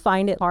 Did you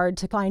find it hard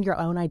to find your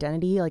own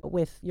identity, like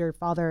with your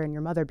father and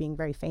your mother being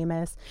very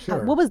famous?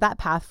 Sure. What was that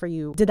path for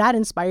you? Did that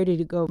inspire you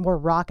to go more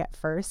rock at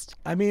first?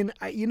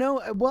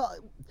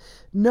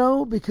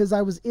 No, because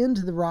I was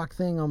into the rock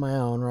thing on my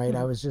own, right?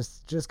 I was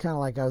just kind of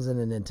like I was in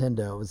a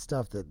Nintendo. It was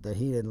stuff that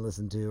he didn't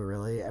listen to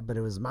really, but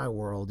it was my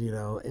world,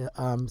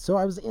 So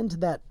I was into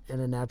that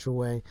in a natural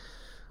way.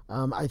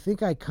 I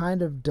think I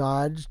kind of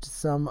dodged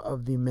some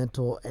of the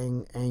mental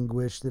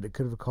anguish that it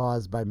could have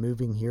caused by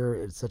moving here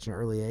at such an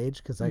early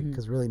age,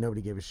 because really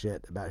nobody gave a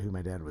shit about who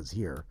my dad was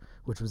here,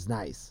 which was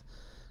nice,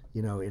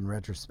 in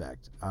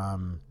retrospect.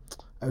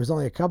 There was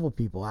only a couple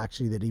people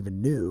actually that even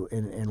knew,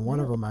 and one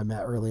of them I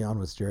met early on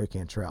was Jerry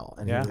Cantrell,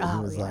 and he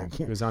was like,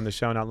 He was on the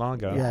show not long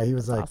ago. yeah, he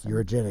was like, awesome.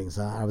 "You're Jennings."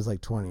 I was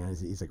like 20, and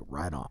he's like,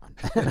 "Right on."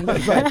 And I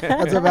was like,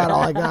 that's about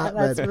all I got.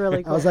 That's but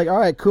really I was cool. like, "All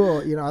right, cool."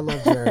 I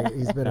love Jerry.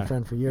 He's been a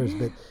friend for years,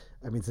 but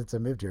since I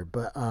moved here.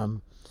 But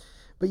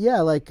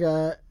yeah,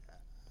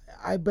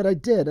 but I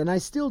did, and I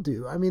still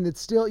do.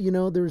 It's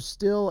still, there's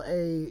still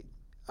a.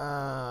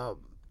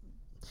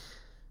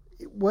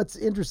 What's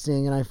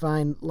interesting, and I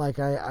find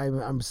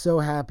I'm so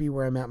happy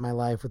where I'm at in my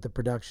life with the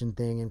production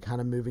thing and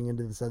kind of moving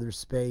into this other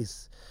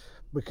space,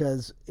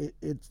 because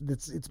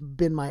it's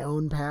been my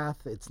own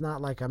path. It's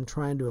not like I'm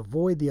trying to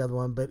avoid the other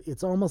one, but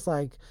it's almost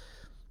like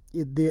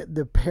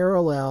the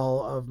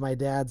parallel of my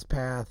dad's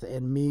path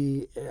and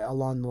me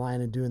along the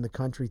line and doing the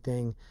country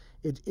thing.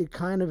 It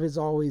kind of has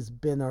always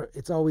been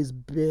it's always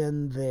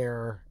been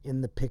there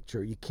in the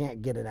picture. You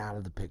can't get it out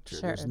of the picture.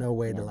 Sure. There's no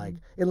way to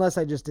unless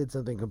I just did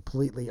something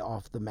completely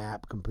off the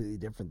map, completely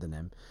different than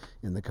him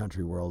in the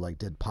country world, like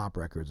did pop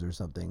records or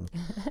something,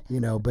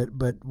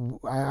 but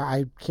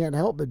I can't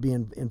help but be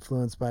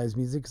influenced by his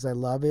music because I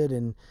love it.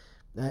 And,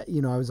 I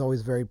was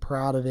always very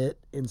proud of it.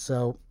 And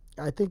so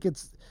I think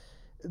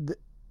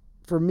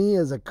for me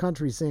as a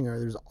country singer,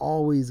 there's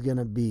always going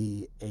to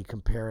be a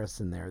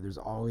comparison there. There's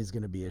always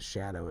going to be a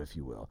shadow, if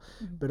you will.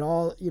 Mm-hmm. But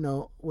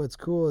what's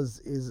cool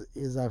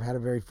is I've had a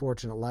very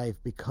fortunate life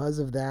because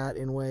of that.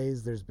 In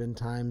ways, there's been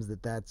times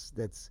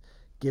that's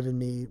given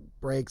me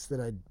breaks that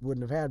I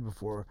wouldn't have had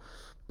before.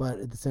 But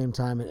at the same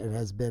time, it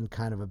has been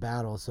kind of a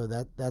battle. So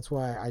that's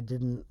why I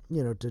didn't,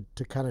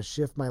 to kind of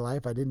shift my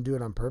life. I didn't do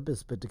it on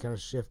purpose, but to kind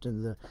of shift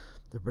into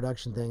the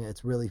production thing,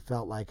 it's really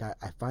felt like I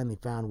finally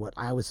found what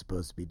I was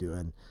supposed to be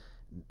doing,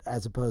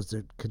 as opposed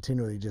to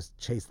continually just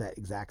chase that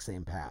exact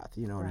same path.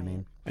 You know what I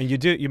mean? And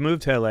you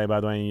moved to LA, by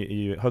the way, and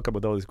you hook up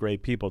with all these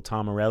great people.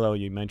 Tom Morello,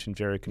 you mentioned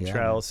Jerry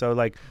Cantrell. Yeah. So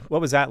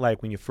what was that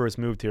like when you first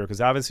moved here? Because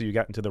obviously you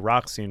got into the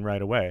rock scene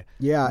right away.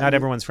 Yeah. Not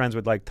everyone's friends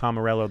with Tom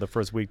Morello the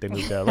first week they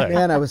moved to LA.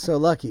 Man, I was so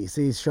lucky.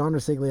 See, Sean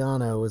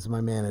Rosigliano was my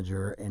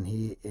manager, and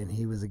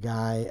he was a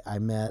guy I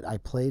met. I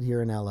played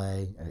here in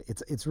LA.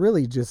 It's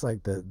really just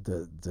like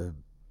the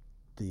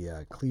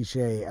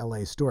cliche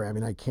LA story.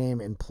 I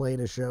came and played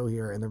a show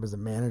here, and there was a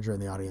manager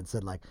in the audience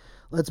said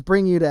let's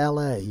bring you to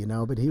LA,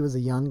 but he was a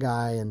young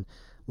guy and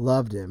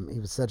loved him.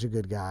 He was such a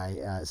good guy.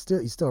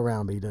 He's still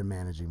around, but he doesn't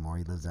manage anymore.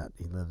 He lives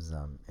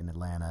in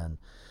Atlanta, and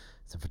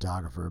he's a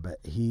photographer. But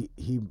he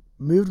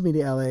moved me to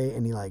LA,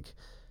 and he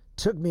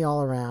took me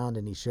all around,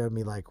 and he showed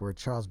me like where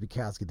Charles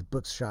Bukowski, the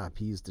bookshop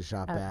he used to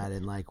shop at,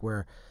 and like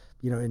where,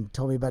 and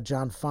told me about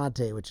John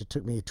Fonte, which it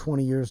took me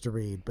 20 years to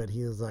read, but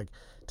he was like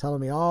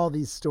telling me all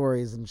these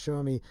stories and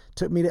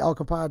took me to El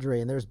Compadre,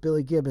 and there's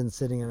Billy Gibbons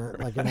sitting in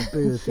a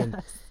booth,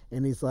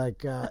 and he's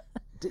like,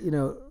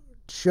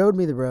 showed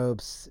me the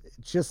ropes,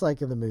 just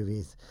like in the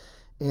movies.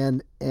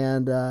 And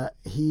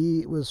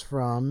he was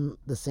from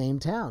the same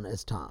town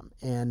as Tom,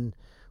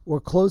 or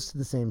close to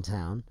the same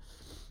town.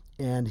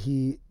 And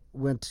he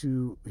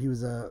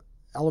was a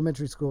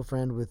elementary school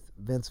friend with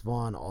Vince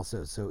Vaughn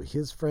also. So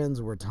his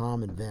friends were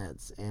Tom and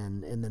Vince,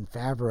 and then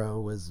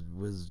Favreau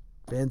was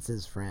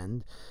Vince's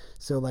friend.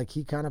 So like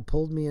he kind of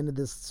pulled me into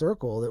this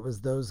circle that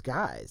was those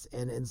guys.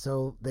 And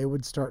so they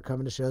would start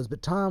coming to shows,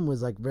 but Tom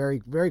was like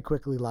very, very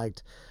quickly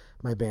liked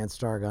my band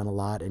Stargun a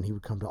lot, and he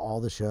would come to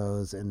all the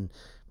shows and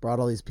brought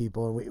all these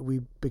people, and we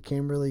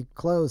became really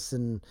close,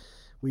 and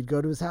we'd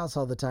go to his house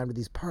all the time to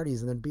these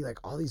parties, and there'd be like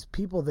all these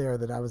people there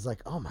that I was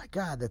like, oh my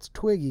God, that's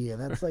Twiggy,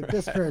 and that's like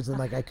this person,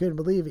 like I couldn't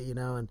believe it,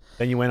 and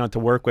then you went on to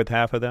work with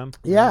half of them.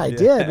 Yeah, I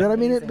did. But I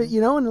mean,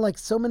 and like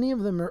so many of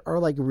them are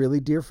like really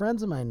dear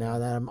friends of mine now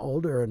that I'm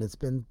older, and it's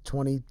been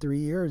 23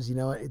 years,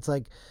 it's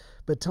like,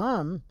 but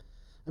Tom,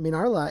 I mean,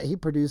 he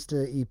produced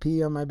an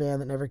EP on my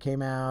band that never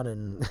came out,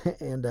 and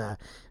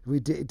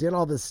we did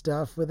all this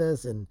stuff with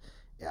us, and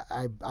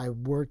I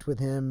worked with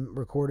him,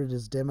 recorded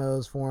his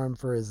demos for him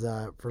for his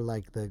for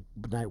like the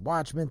Night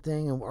Watchman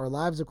thing, and our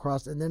lives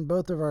across. And then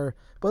both of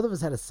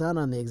us had a son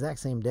on the exact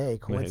same day,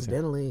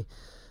 coincidentally. Amazing.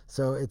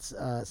 So it's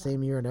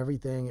same year and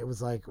everything. It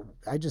was like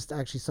I just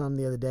actually saw him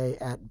the other day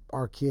at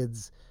our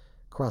kids'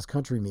 cross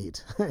country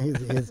meet.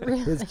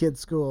 his kid's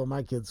school,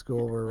 my kid's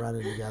school, were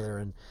running together,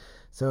 and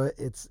so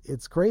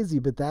it's crazy.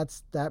 But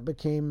that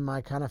became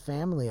my kind of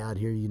family out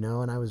here,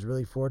 and I was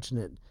really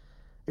fortunate.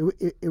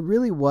 It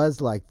really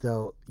was like,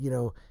 though,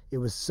 it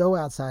was so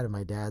outside of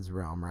my dad's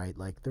realm, right?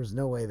 Like, there's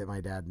no way that my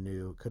dad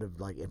could have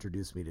like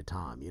introduced me to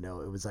Tom.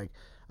 It was like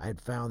I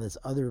had found this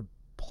other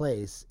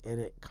place, and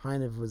it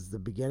kind of was the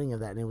beginning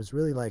of that. And it was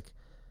really like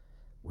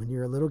when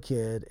you're a little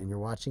kid and you're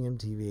watching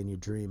MTV and you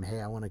dream, hey,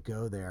 I want to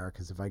go there,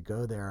 because if I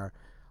go there,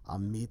 I'll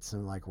meet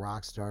some like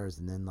rock stars,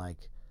 and then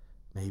like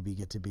maybe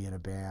get to be in a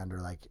band or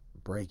like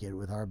break it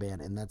with our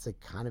band. And that's like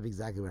kind of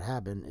exactly what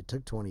happened. It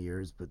took 20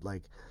 years, but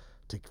like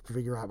to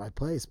figure out my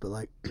place, but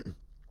like it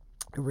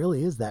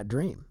really is that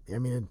dream. I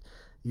mean,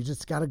 you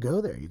just got to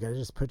go there. You got to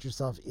just put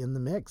yourself in the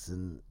mix,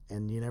 and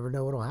you never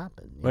know what'll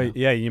happen. Well,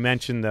 yeah, you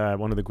mentioned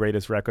one of the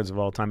greatest records of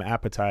all time,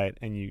 Appetite,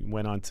 and you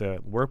went on to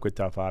work with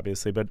Duff,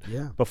 obviously. But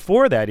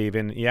before that,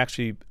 even I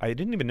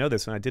didn't even know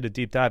this when I did a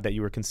deep dive, that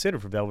you were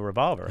considered for Velvet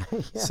Revolver.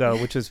 So,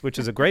 which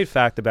is a great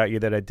fact about you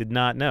that I did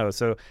not know.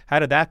 So, how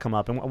did that come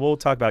up? And we'll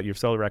talk about your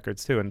solo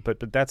records too. And but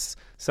that's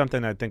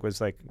something I think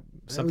was like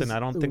something I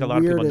don't think a lot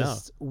of people know.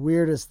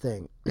 Weirdest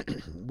thing.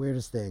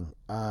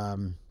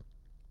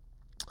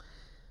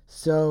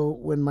 So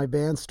when my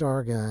band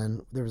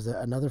Stargun, there was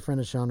another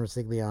friend of Sean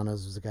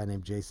Rosigliano's, was a guy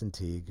named Jason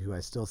Teague, who I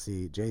still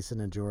see,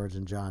 Jason and George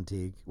and John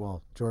Teague,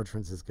 well, George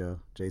Francisco,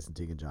 Jason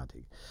Teague and John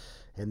Teague.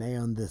 And they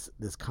owned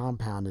this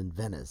compound in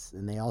Venice,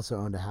 and they also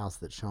owned a house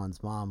that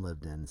Sean's mom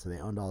lived in, so they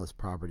owned all this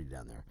property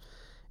down there.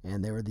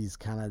 And they were these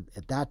kind of,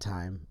 at that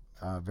time,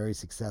 very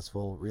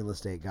successful real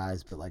estate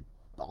guys, but like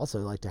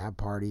also like to have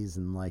parties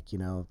and like,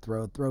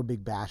 throw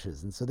big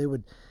bashes. And so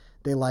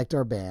they liked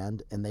our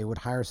band, and they would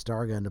hire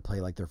Stargun to play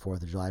like their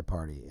 4th of July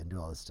party and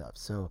do all this stuff.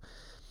 So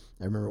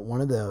I remember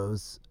one of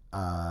those,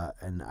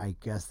 and I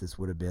guess this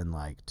would have been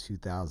like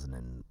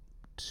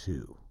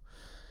 2002.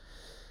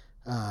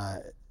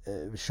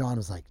 Sean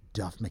was like,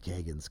 Duff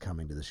McKagan's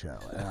coming to the show.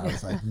 And I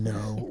was like,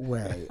 no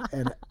way.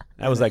 And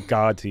that was like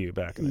God to you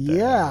back in the day.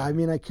 Yeah, I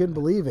mean, I couldn't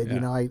believe it,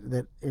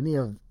 that any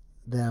of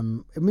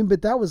them,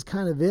 but that was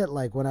kind of it.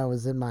 Like when I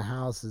was in my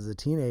house as a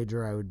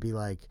teenager, I would be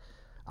like,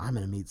 I'm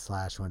going to meet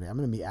Slash one day. I'm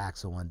going to meet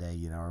Axl one day,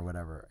 or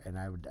whatever. And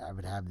I would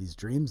have these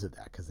dreams of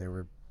that, because they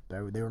were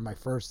my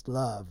first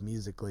love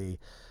musically,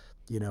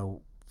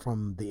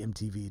 from the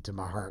MTV to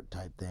my heart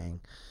type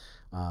thing.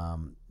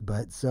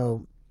 But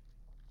so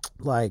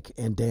like,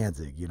 and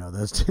Danzig,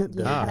 those two.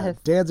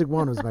 Danzig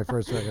 1 was my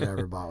first record I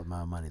ever bought with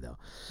my own money, though.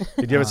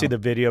 Did you ever see the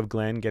video of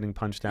Glenn getting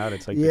punched out?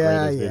 It's like the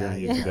greatest video on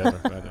YouTube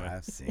ever, by the way.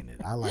 I've seen it.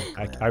 I like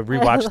Glenn. I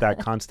rewatch that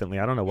constantly.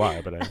 I don't know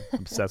why, but I'm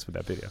obsessed with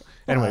that video.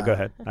 Anyway, go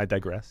ahead. I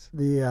digress.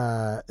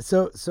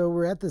 So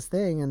we're at this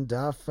thing, and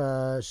Duff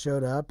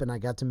showed up, and I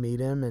got to meet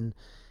him,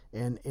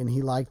 and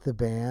he liked the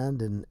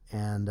band, and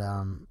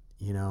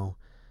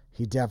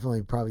he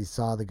definitely probably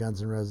saw the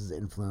Guns N' Roses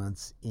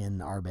influence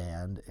in our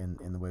band and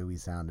in the way we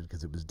sounded,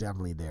 because it was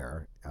definitely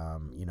there.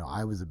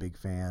 I was a big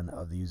fan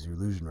of the Use Your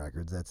Illusion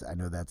records. I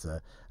know that's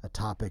a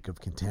topic of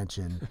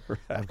contention. Right.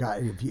 I've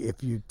got,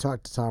 if you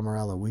talk to Tom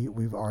Morello,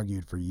 we've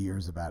argued for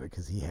years about it,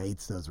 because he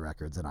hates those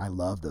records, and I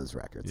love those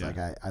records. Yeah. Like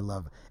I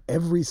love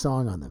every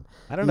song on them.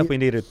 I don't know if we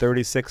needed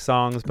 36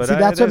 songs, but see,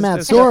 that's what Matt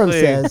Sorum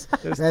says.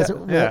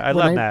 I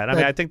love Matt. I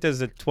mean, I think there's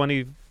a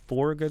 24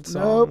 4 good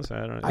Nope. songs. I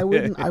don't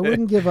know. I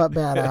wouldn't give up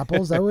Bad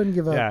Apples. I wouldn't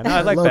give up Yeah, no,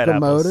 I like Bad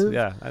Locomotive.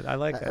 Apples. Yeah, I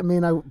like I that.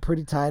 mean, I'm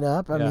pretty tied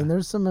up. I Yeah. mean,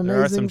 there's some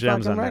There are some amazing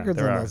gems fucking on there. records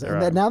There on are, this. there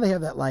And are. now they have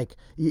that, like,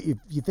 if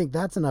you think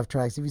that's enough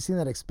tracks, have you seen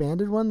that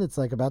expanded one that's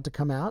like about to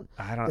come out?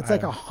 It's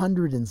like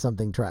 100 and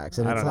something tracks.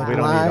 And I it's don't know. like We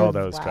don't need live. all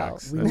those Wow.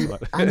 tracks. We That's need,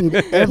 what- I need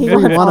every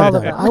wants one all of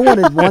of them. them. I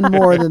wanted one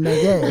more than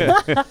they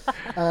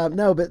gave.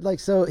 No, but like,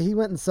 so he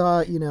went and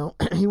saw, he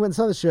went and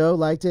saw the show,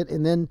 liked it,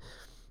 and then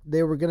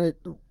they were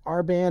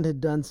our band had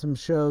done some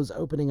shows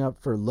opening up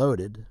for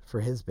Loaded for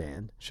his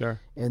band. Sure.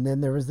 And then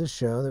there was this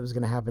show that was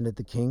going to happen at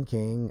the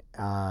King,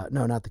 no,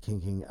 not the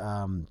King,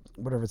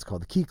 whatever it's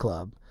called, the Key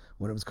Club,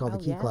 when it was called Oh,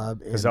 the Key yeah. Club.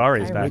 Because And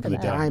Ari's I back remember in the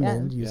Ricky day. that.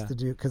 Diamond Yeah. used Yeah. to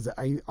do, because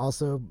I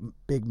also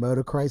big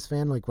Motochrist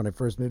fan. Like when I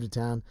first moved to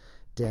town,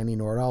 Danny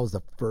Nordahl was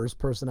the first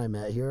person I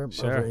met here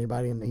Sure. over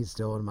anybody, and he's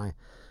still one of my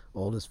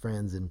oldest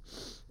friends. And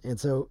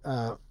so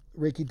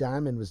Ricky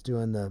Diamond was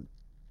doing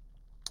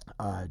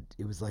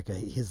it was like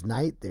his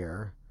night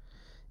there,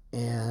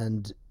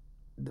 and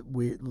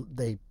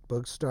they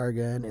booked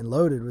Stargun, and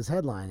Loaded was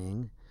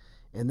headlining.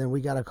 And then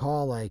we got a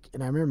call, and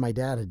I remember my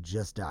dad had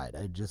just died.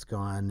 I had just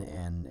gone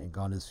and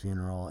gone to his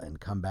funeral and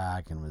come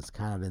back and was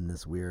kind of in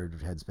this weird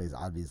headspace,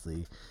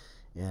 obviously.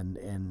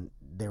 And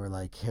they were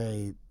like,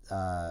 hey,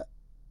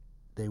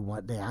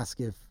 they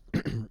asked if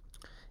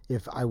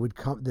if I would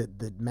come,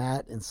 that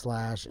Matt and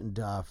Slash and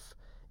Duff,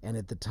 and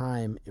at the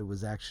time it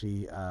was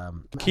actually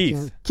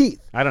Keith. Keith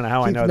I don't know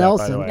how I Keith know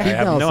Nelson. that, by the way. Keith I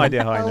have no Nelson.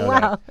 idea how I Oh, know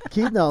wow.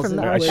 Keith Nelson.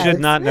 the that. I was- should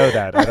not know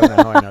that. I don't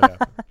know how I know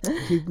that.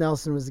 Keith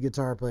Nelson was the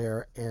guitar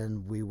player,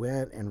 and we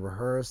went and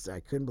rehearsed. I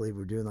couldn't believe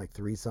we were doing like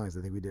 3 songs.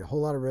 I think we did Whole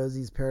Lot of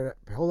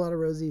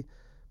Rosie,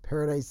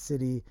 Paradise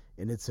City,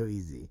 and It's So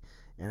Easy.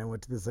 And I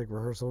went to this like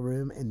rehearsal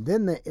room, and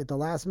then at the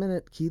last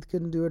minute, Keith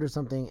couldn't do it or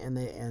something,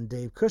 and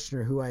Dave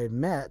Kushner, who I had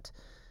met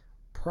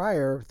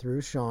prior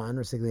through Sean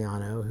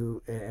Rosigliano,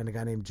 and a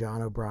guy named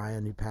John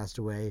O'Brien who passed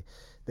away.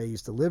 They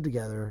used to live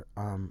together,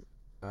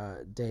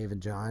 Dave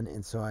and John,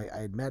 and so I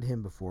had met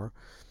him before.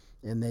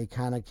 And they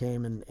kind of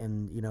came and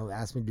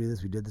asked me to do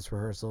this. We did this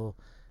rehearsal,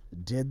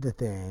 did the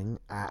thing,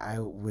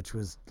 which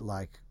was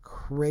like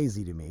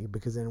crazy to me,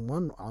 because on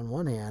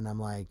one hand I'm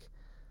like,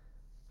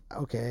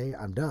 okay,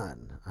 I'm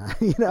done.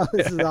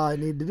 This is all I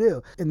need to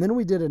do. And then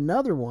we did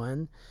another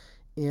one,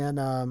 and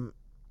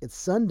it's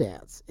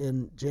Sundance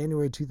in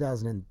January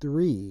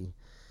 2003.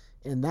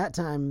 And that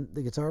time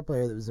the guitar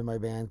player that was in my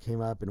band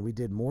came up, and we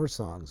did more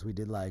songs. We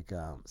did like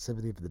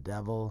Sympathy for the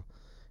Devil,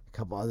 a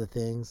couple other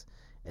things.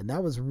 And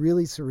that was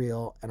really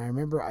surreal. And I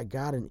remember I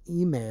got an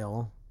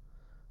email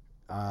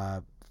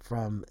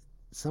from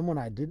someone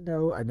I didn't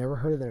know. I never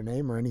heard of their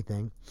name or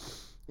anything.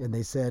 And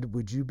they said,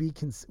 would you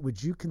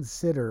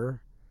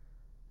consider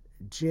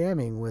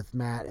jamming with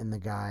Matt and the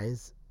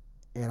guys?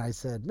 And I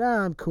said, no,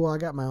 I'm cool. I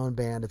got my own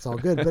band. It's all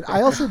good. But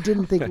I also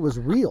didn't think it was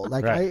real.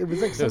 Like Right. it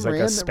was like It some was like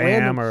a spam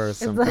random or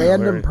something.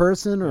 random weird.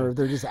 person, or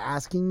they're just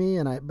asking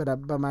me.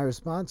 But my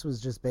response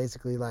was just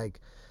basically like,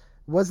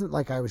 it wasn't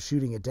like I was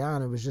shooting it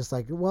down. It was just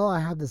like, well, I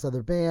have this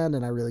other band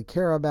and I really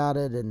care about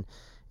it. And,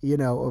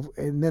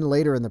 and then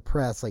later in the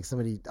press, like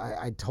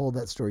I told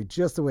that story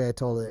just the way I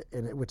told it,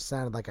 which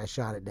sounded like I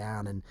shot it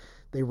down, and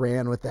they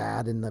ran with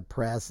that in the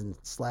press, and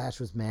Slash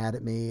was mad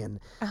at me, and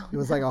it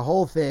was like a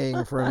whole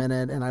thing for a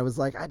minute. And I was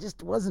like, I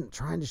just wasn't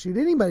trying to shoot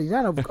anybody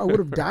down. I would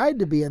have died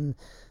to be in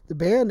the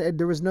band. And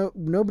there was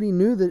nobody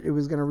knew that it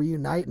was going to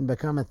reunite and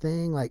become a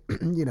thing, like,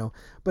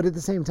 but at the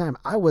same time,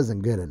 I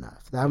wasn't good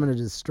enough. I'm going to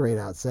just straight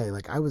out say,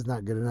 like, I was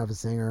not good enough a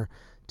singer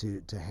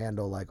to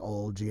handle like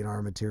old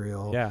GNR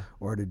material. Yeah.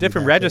 Or to do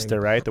Different that register, thing.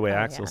 right? The way Oh,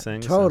 Axl yeah.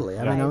 sings. Totally.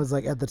 I Yeah. mean, I was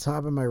like at the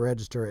top of my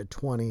register at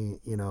 20,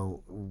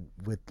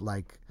 with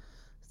like,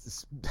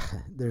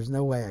 there's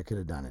no way I could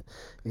have done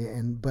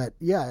it. But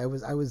yeah,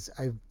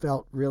 I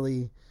felt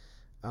really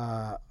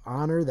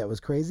honored. That was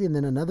crazy. And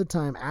then another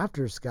time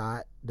after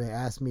Scott, they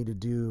asked me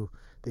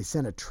they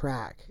sent a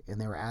track, and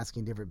they were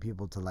asking different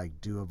people to like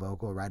do a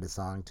vocal, write a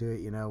song to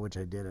it, which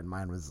I did. And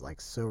mine was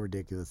like so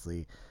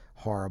ridiculously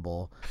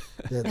horrible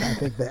that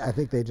I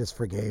think they just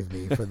forgave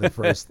me for the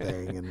first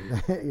thing. And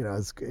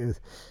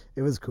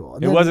it was cool.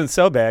 And It then- wasn't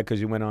so bad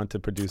because you went on to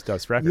produce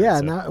Duff's records. yeah,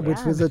 so- which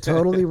Yeah. was a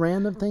totally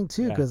random thing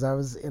too, Yeah. because I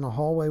was in a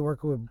hallway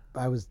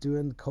I was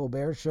doing the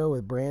Colbert Show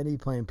with Brandy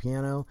playing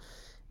piano,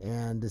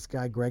 and this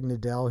guy Greg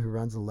Nadell, who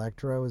runs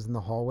Electro, was in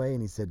the hallway,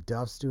 and he said,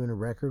 Duff's doing a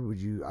record.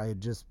 I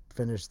had just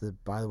finished the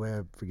By the Way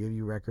I Forgive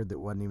You record that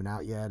wasn't even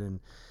out yet, and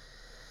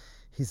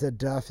he said,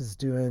 Duff is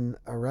doing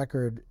a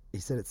record. He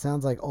said, it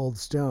sounds like Old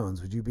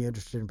Stones. Would you be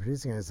interested in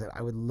producing it? I said,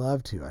 I would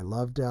love to. I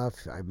love Duff.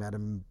 I met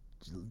him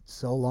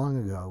so long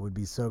ago. It would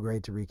be so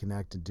great to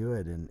reconnect and do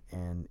it. And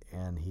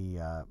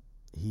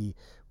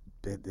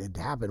it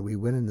happened. We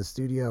went in the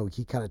studio.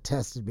 He kind of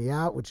tested me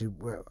out, which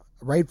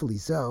rightfully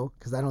so,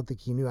 because I don't think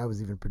he knew I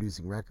was even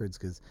producing records,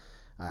 because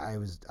I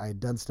had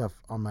done stuff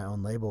on my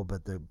own label,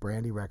 but the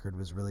Brandy record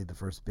was really the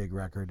first big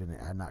record, and it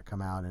had not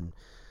come out. And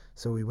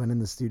so we went in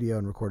the studio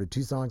and recorded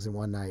 2 songs in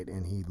one night,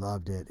 and he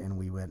loved it. And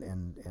we went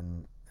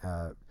and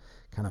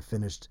kind of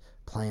finished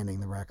planning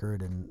the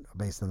record, and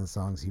based on the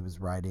songs he was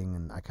writing,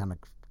 and I kind of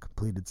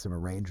completed some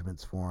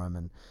arrangements for him,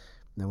 and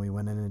then we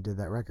went in and did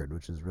that record,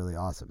 which is really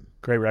awesome.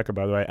 Great record,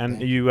 by the way.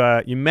 And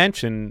you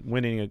mentioned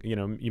winning,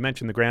 you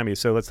mentioned the Grammy.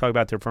 So let's talk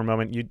about that for a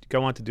moment. You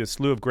go on to do a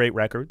slew of great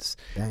records.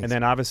 Thanks. And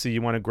then obviously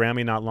you won a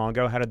Grammy not long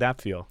ago. How did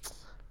that feel?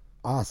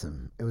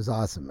 Awesome. It was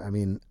awesome. I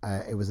mean,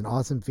 it was an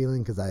awesome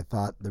feeling because I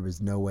thought there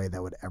was no way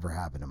that would ever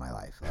happen in my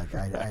life. Like,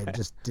 I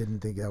just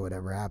didn't think that would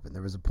ever happen.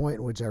 There was a point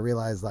in which I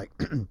realized, like,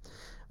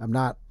 I'm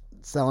not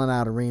selling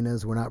out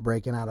arenas. We're not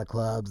breaking out of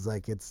clubs.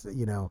 Like, it's,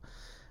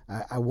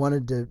 I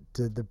wanted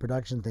to the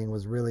production thing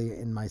was really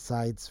in my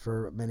sights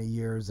for many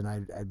years, and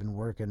I'd been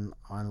working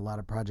on a lot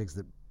of projects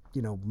that,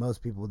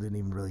 most people didn't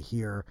even really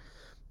hear.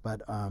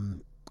 But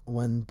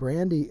when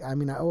Brandy, I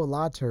mean, I owe a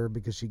lot to her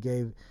because she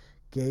gave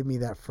me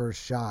that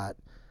first shot.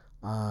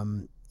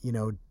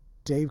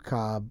 Dave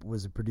Cobb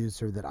was a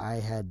producer that I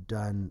had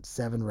done 6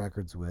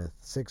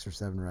 or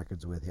 7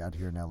 records with out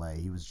here in LA.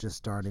 He was just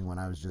starting when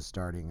I was just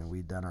starting, and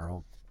we'd done our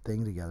whole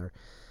thing together.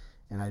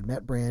 And I'd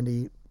met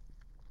Brandy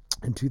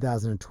in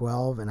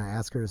 2012, and I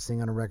asked her to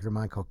sing on a record of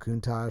mine called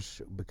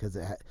Countach because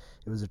it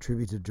was a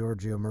tribute to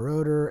Giorgio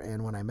Moroder.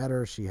 And when I met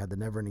her, she had the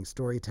Neverending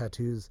Story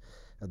tattoos,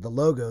 the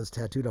logos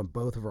tattooed on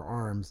both of her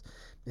arms,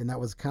 and that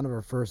was kind of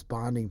our first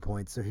bonding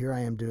point. So here I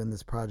am doing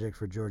this project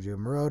for Giorgio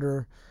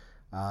Moroder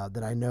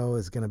that I know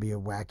is going to be a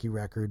wacky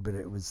record, but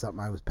it was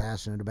something I was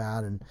passionate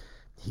about, and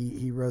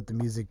he wrote the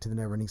music to the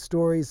Neverending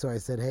Story. So I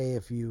said, hey,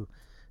 if you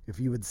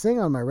would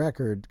sing on my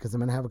record, because I'm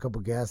going to have a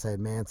couple guests. I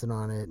had Manson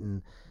on it,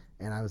 and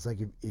I was like,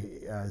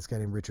 this guy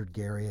named Richard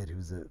Garriott,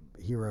 who's a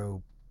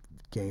hero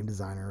game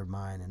designer of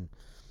mine,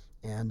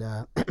 and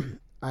I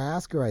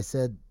asked her, I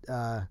said,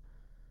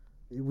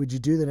 would you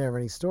do the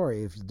Neverending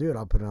Story? If you do it,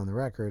 I'll put it on the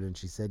record. And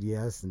she said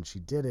yes, and she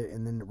did it.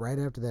 And then right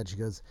after that, she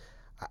goes,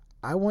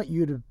 I want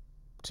you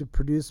to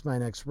produce my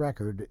next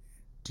record.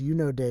 Do you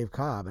know Dave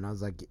Cobb? And I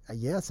was like,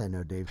 yes, I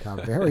know Dave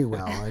Cobb very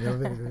well. I know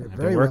him very well.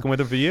 Been working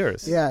with him for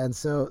years. Yeah, and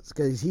so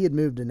because he had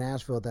moved to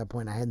Nashville at that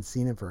point, I hadn't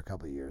seen him for a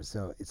couple of years.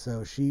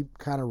 So she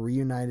kind of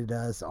reunited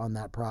us on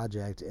that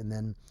project, and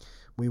then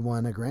we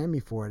won a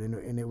Grammy for it,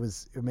 and it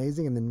was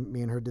amazing. And then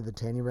me and her did the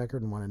Tanya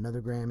record and won another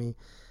Grammy,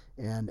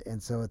 and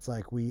so it's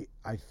like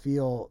I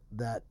feel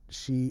that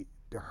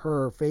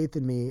her faith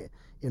in me,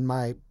 in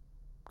my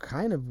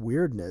kind of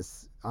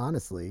weirdness,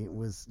 honestly,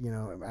 was,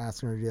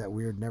 asking her to do that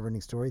weird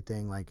Neverending Story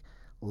thing, like,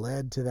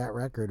 led to that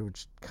record,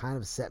 which kind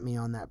of set me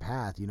on that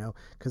path,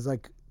 because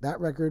like that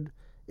record,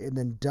 and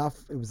then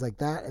Duff, it was like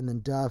that, and then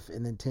Duff,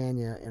 and then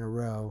Tanya in a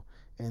row,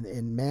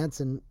 and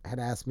Manson had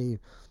asked me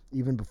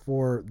even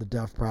before the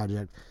Duff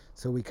project.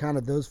 So we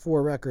those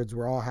 4 records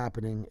were all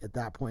happening at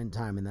that point in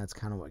time, and that's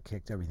kind of what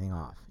kicked everything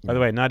off. By the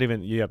way,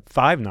 you have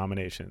 5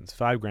 nominations,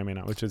 5 Grammy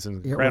nominations, which is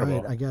incredible.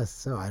 Yeah, right, I guess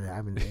so. I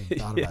haven't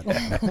thought about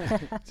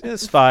that.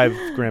 Just 5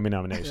 Grammy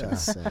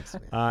nominations. Yeah, thanks,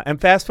 man.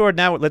 And fast forward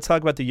now, let's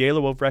talk about the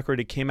Yellow Wolf record.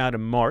 It came out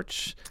in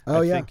March.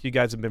 I think you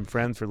guys have been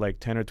friends for like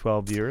 10 or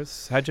 12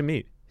 years. How'd you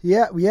meet?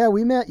 Yeah,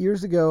 we met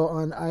years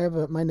ago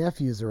my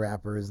nephew's a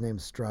rapper. His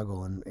name's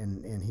Struggle,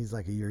 and he's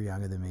like a year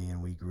younger than me,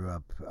 and we grew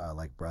up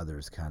like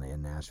brothers kind of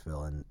in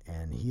Nashville,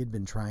 and he had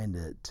been trying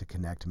to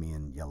connect me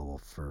and Yellow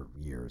Wolf for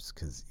years,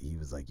 because he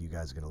was like, you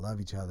guys are going to love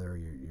each other,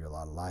 you're a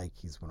lot alike,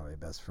 he's one of my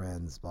best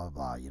friends, blah,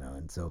 blah, blah,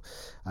 and so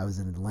I was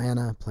in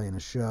Atlanta playing a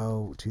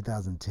show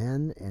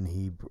 2010, and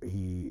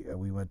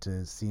we went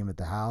to see him at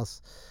the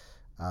house,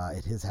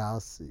 at his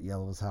house,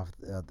 Yellow Wolf's house,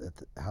 at the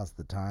house at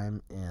the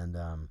time,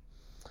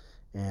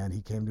 and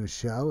he came to a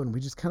show, and we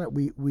just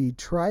we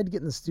tried to get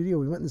in the studio.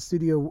 We went in the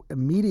studio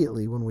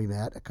immediately when we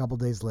met. A couple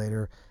days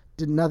later,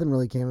 nothing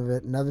really came of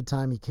it. Another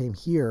time he came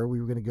here, we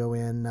were going to go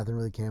in, nothing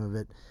really came of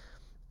it.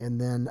 And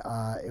then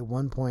at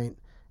one point,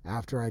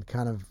 after I'd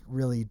kind of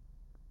really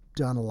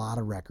done a lot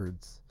of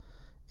records,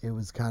 it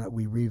was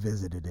we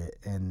revisited it,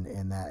 and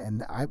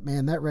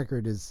that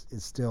record is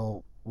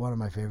still one of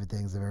my favorite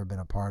things I've ever been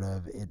a part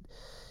of.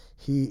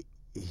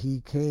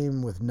 He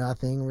came with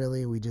nothing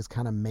really. We just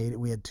kind of made it.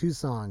 We had 2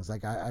 songs.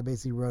 Like I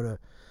basically wrote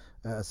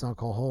a song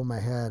called Hold My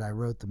Head. I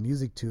wrote the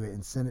music to it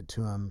and sent it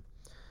to him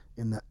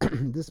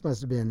this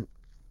must have been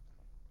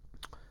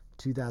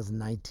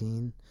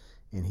 2019,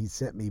 and he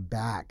sent me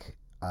back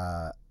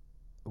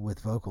with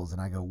vocals, and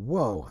I go,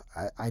 whoa,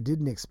 I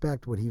didn't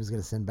expect what he was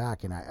going to send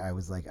back, and I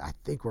was like, I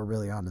think we're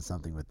really onto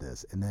something with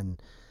this. And then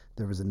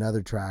there was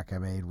another track I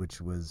made,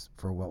 which was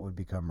for what would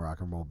become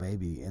Rock and Roll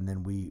Baby. And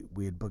then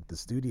we had booked the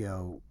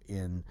studio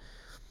in,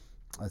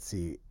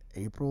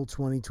 April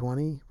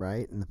 2020,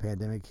 right? And the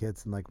pandemic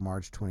hits in like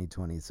March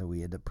 2020. So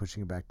we ended up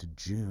pushing it back to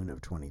June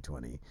of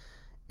 2020.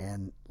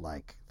 And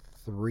like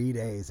 3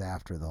 days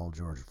after the whole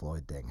George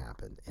Floyd thing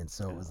happened. And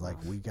so it was like,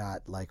 we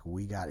got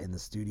in the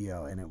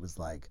studio, and it was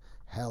like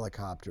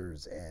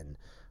helicopters and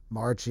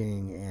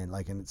marching, and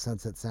like in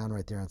Sunset Sound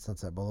right there on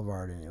Sunset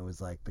Boulevard, and it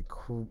was like the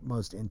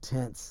most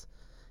intense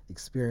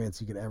experience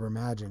you could ever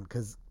imagine,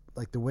 because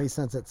like the way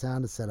Sunset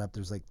Sound is set up,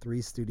 there's like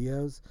 3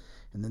 studios,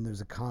 and then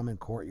there's a common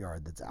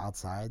courtyard that's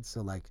outside,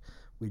 so like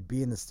we'd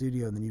be in the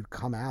studio, and then you'd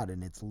come out,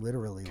 and it's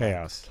literally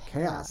chaos.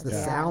 The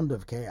sound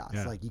of chaos.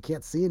 Like you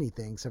can't see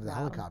anything except for the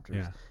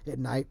helicopters. Yeah. At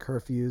night,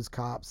 curfews,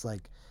 cops,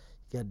 like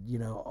get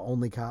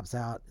only cops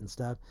out and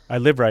stuff. I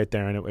live right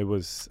there, and it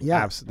was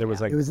there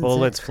was like it was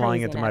bullets insane.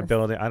 flying into my Craziness.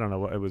 building. I don't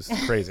know, it was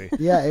crazy.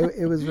 Yeah,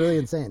 it was really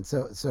insane.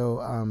 So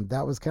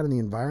that was kind of the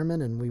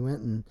environment, and we went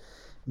and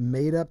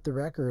made up the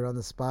record on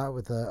the spot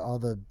with all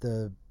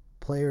the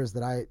players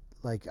that I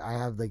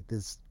have like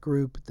this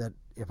group that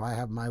if I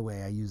have my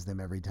way, I use them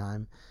every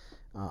time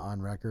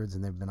on records,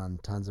 and they've been on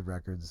tons of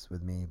records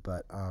with me.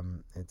 But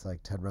it's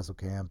like Ted Russell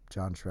Camp,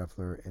 John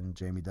Schreffler, and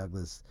Jamie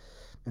Douglas,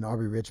 and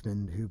Aubrey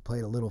Richmond, who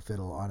played a little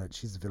fiddle on it.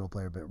 She's a fiddle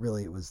player, but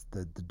really it was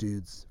the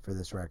dudes for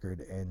this record.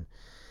 And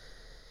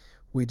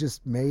we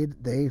just made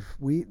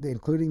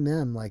including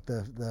them, like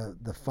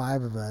the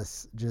five of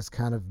us just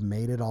kind of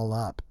made it all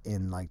up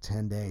in like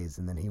 10 days,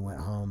 and then he went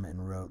home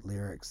and wrote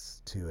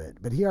lyrics to it.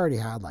 But he already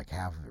had like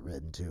half of it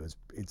written too.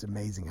 It's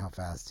amazing how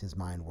fast his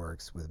mind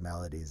works with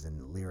melodies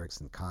and lyrics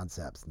and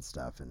concepts and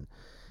stuff. And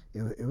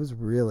it was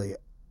really,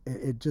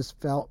 it just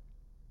felt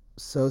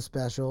so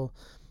special.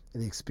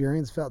 The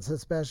experience felt so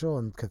special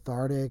and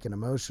cathartic and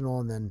emotional.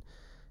 And then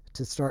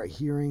to start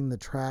hearing the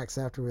tracks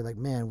after, we're like,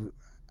 man,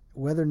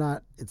 whether or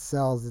not it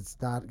sells, it's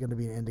not going to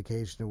be an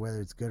indication of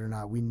whether it's good or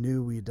not. We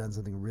knew we had done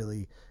something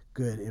really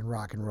good in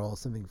rock and roll,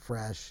 something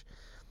fresh,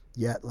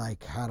 yet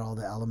like had all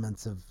the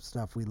elements of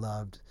stuff we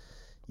loved,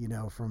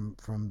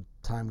 from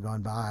time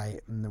gone by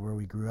and where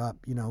we grew up,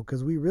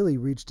 because we really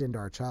reached into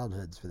our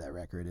childhoods for that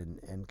record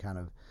and kind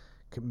of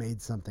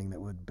made something that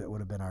would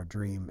have been our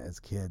dream as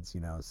kids,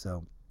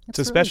 So It's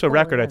a special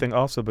record, I think,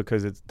 also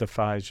because it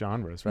defies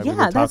genres, right? Yeah, we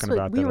were that's talking what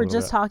about we that were a little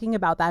just bit. talking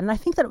about that, and I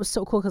think that it was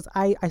so cool because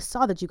I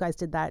saw that you guys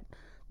did that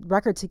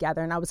record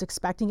together, and I was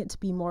expecting it to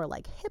be more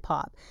like hip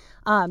hop,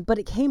 but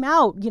it came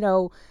out,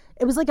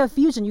 it was like a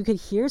fusion. You could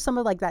hear some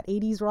of like that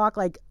 80s rock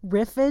like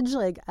riffage,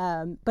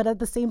 but at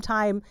the same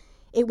time,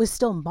 it was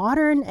still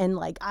modern, and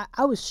like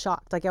I was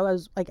shocked. Like I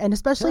was like, and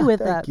especially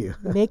with Thank you.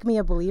 "Make Me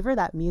a Believer,"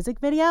 that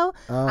music video,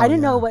 Oh, I didn't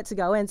know yeah. what to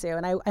go into,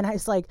 and I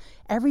was like,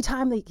 every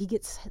time that he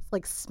gets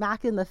like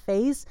smacked in the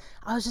face,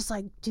 I was just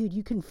like, dude,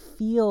 you can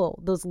feel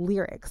those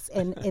lyrics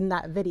in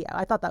that video.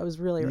 I thought that was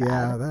really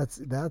Yeah, rad. that's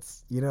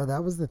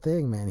that was the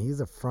thing, man. He's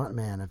a front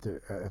man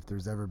if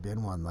there's ever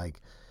been one,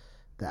 like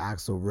the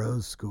Axl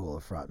Rose school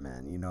of front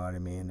men. You know what I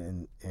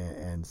mean?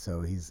 And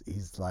so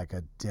he's like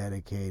a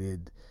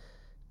dedicated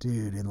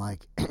dude, and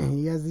like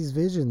he has these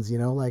visions.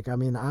 Like I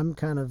mean, I'm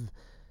kind of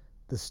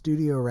the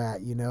studio rat,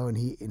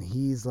 and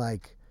he's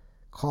like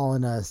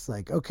calling us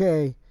like,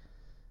 okay,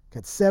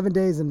 got 7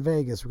 days in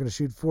Vegas. We're gonna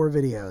shoot 4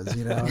 videos,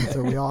 And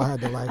so we all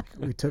had to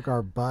we took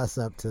our bus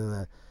up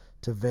to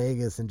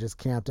Vegas and just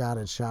camped out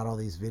and shot all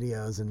these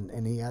videos.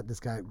 And he had this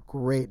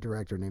great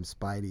director named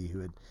Spidey who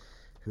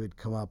had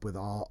come up with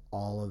all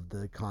of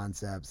the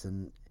concepts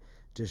and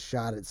just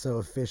shot it so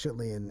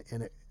efficiently. And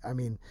I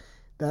mean,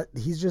 that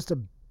he's just a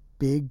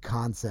big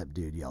concept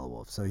dude, Yellow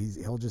Wolf. So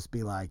he'll just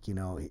be like,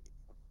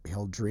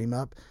 he'll dream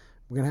up,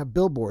 we're gonna have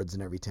billboards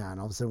in every town.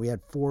 All of a sudden we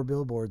had 4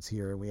 billboards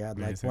here, and we had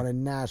like Amazing. one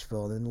in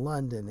Nashville and in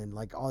London and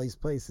like all these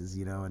places,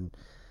 and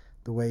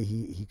the way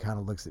he kind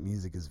of looks at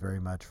music is very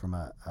much from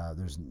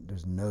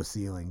there's no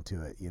ceiling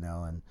to it,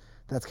 and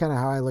that's kind of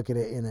how I look at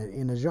it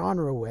in a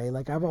genre way.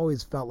 Like I've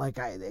always felt like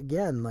I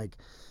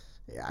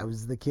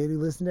was the kid who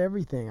listened to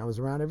everything. I was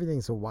around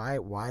everything. So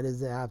why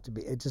does it have to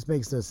be? It just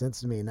makes no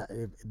sense to me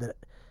that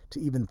to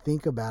even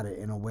think about it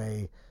in a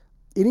way.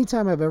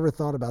 Anytime I've ever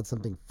thought about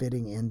something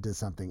fitting into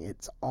something,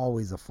 it's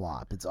always a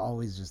flop. It's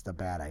always just a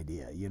bad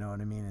idea. You know what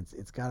I mean?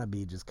 It's got to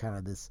be just kind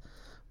of this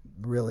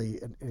really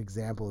an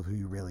example of who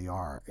you really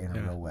are in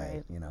a real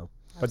way,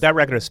 But that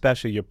record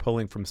especially, you're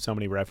pulling from so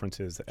many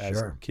references. As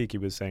Sure. Kiki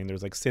was saying,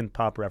 there's like synth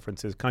pop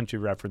references, country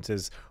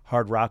references,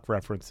 hard rock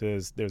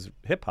references, there's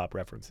hip hop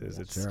references.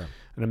 It's Sure.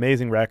 an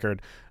amazing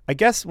record. I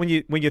guess when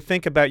you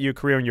think about your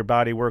career and your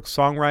body work,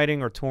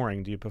 songwriting or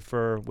touring, do you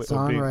prefer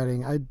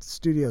Songwriting? I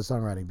studio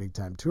songwriting big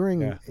time.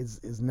 Touring Yeah.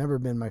 is never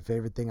been my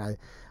favorite thing.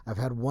 I've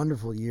had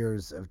wonderful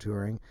years of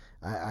touring.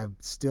 I've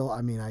still,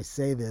 I mean, I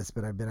say this,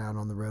 but I've been out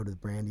on the road with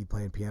Brandy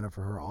playing piano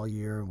for her all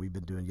year, and we've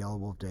been doing Yellow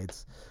Wolf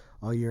dates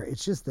all year.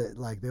 It's just that,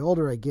 like, the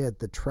older I get,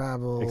 the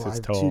travel. Takes I its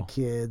have toll. 2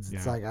 kids.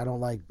 It's Yeah. like I don't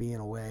like being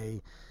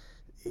away.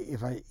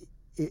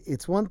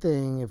 It's one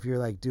thing if you're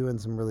like doing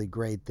some really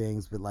great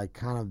things, but like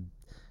kind of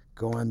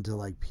going to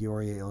like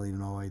Peoria,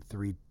 Illinois,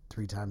 three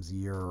times a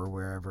year or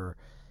wherever,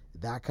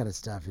 that kind of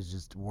stuff has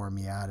just worn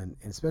me out, and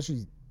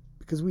especially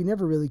because we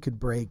never really could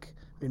break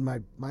in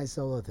my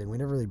solo thing. We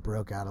never really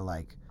broke out of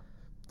like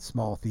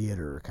small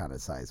theater kind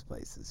of size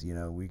places.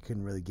 We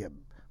couldn't really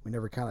we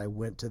never kind of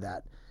went to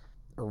that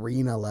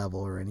arena level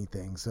or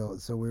anything. So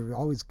we were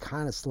always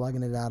kind of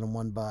slugging it out in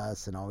one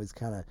bus, and always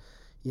kind of,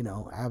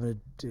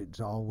 having to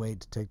all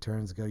wait to take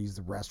turns to go use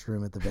the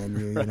restroom at the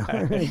venue,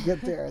 and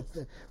get there.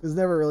 It was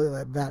never really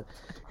like that.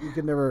 You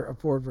could never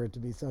afford for it to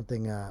be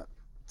something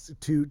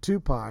too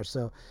posh.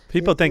 So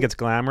People think it's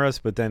glamorous,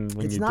 but then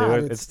when It's you not.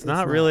 do it, It's it's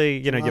not not. really.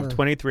 It's You not have a-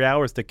 23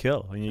 hours to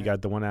kill, and you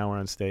got the 1 hour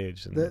on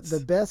stage. And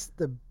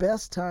the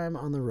best time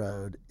on the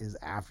road is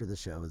after the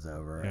show is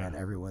over, Yeah. and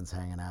everyone's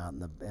hanging out,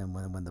 and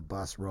when the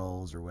bus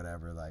rolls or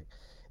whatever. Like,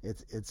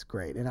 It's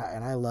great, and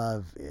I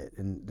love it.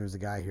 And there's a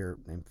guy here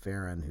named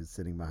Farron who's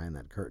sitting behind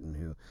that curtain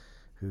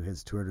who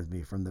has toured with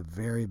me from the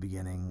very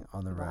beginning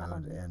on the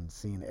road and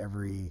seen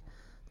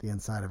the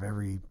inside of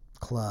every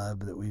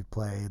club that we've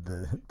played,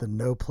 the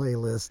no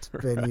playlist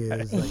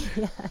venues,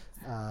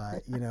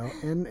 you know,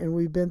 and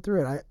we've been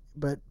through it.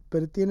 But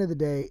at the end of the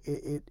day,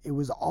 it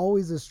was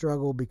always a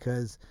struggle,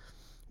 because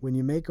when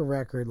you make a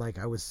record, like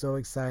I was so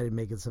excited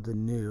making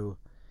something new,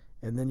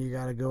 and then you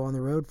got to go on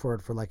the road for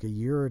it for like a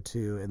year or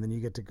two, and then you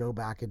get to go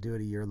back and do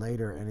it a year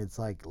later, and it's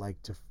like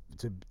to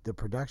the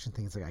production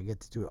thing. It's like I get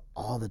to do it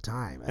all the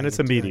time, and it's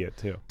immediate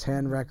too.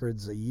 10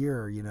 records a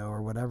year, you know,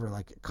 or whatever,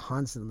 like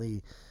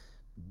constantly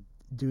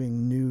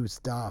doing new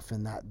stuff,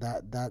 and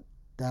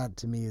that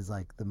to me is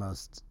like the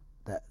most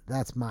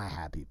that's my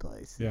happy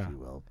place, if you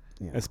will.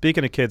 You know. And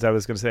speaking of kids, I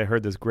was going to say I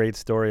heard this great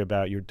story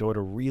about your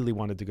daughter really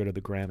wanted to go to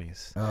the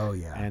Grammys. Oh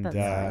yeah, and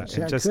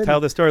just tell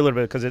the story a little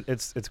bit, because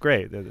it's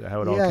great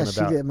how it all came about.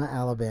 Yeah, she did. My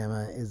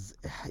Alabama is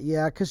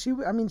because she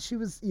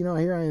was, you know,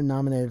 here I am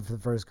nominated for the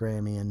first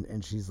Grammy,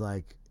 and she's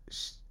like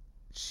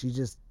she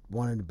just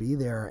wanted to be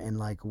there, and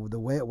like the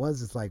way it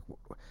was, it's like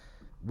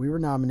we were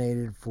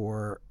nominated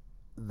for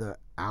the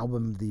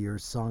album of the year,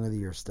 song of the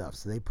year stuff,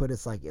 so they put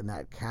us like in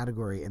that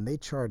category, and they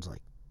charge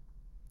like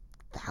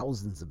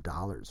thousands of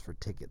dollars for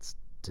tickets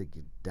to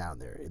get down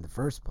there in the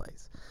first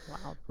place.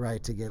 Wow.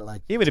 Right, to get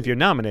like even if you're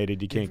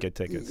nominated, you can't get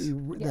tickets.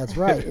 That's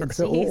right. And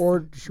so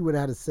or she would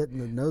have had to sit in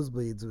the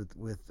nosebleeds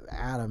with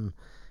Adam,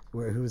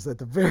 who was at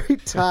the very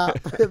top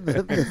of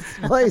this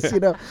place, you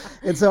know.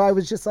 And so I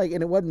was just like,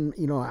 and it wasn't,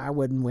 you know, I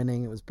wasn't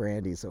winning, it was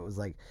Brandy, so it was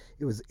like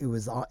it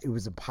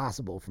was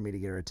impossible for me to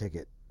get her a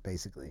ticket,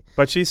 basically.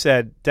 But she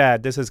said,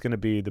 "Dad, this is going to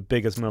be the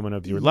biggest moment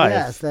of your life.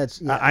 Yes,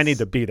 I need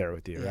to be there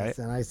with you, yes, right?"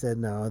 And I said,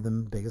 "No, the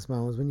biggest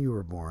moment was when you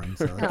were born.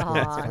 So let's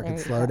fucking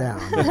slow down."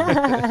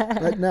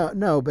 But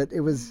but it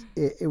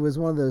was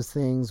one of those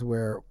things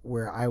where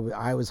I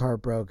was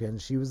heartbroken.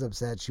 She was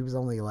upset. She was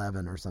only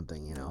 11 or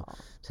something, you know,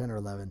 10 or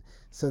 11.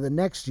 So the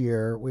next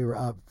year we were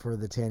up for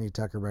the Tanya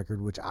Tucker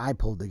record, which I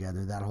pulled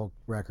together. That whole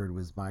record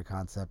was my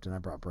concept, and I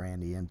brought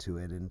Brandy into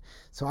it, and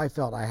so I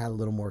felt I had a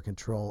little more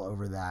control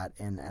over that,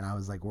 and I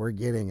was like, we're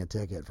getting a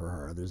ticket for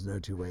her. There's no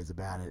two ways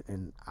about it,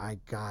 and I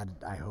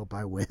hope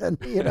I win,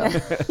 you know,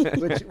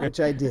 which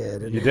I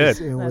did. And you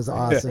did. It was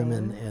awesome,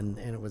 and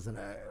it was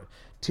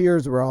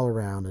tears were all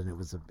around, and it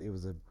was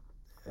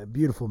a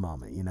beautiful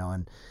moment, you know,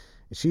 and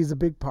she's a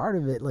big part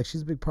of it. Like,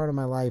 she's a big part of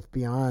my life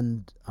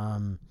beyond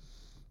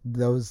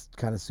those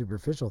kind of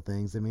superficial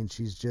things. I mean,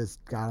 she's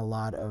just got a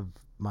lot of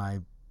my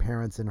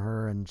parents in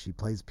her, and she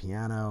plays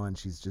piano, and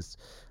she's just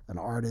an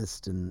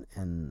artist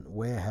and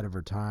way ahead of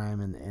her time,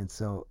 and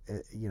so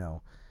you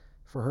know,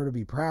 for her to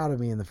be proud of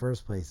me in the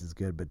first place is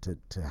good, but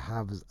to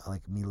have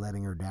like me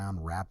letting her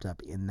down wrapped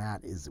up in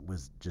that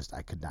was just,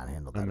 I could not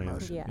handle that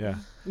emotion. Yeah.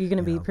 You're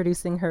going to be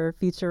producing her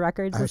future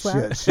records as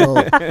well?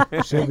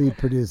 She'll be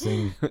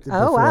producing.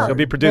 Oh, wow. She'll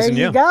be producing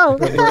there you. Go.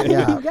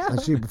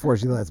 Before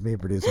she lets me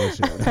produce her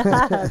shit.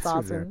 That's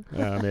awesome.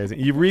 Amazing.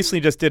 You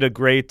recently just did a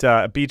great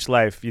Beach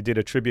Life. You did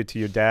a tribute to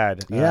your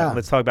dad. Yeah.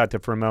 Let's talk about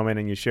that for a moment.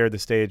 And you shared the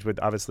stage with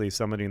obviously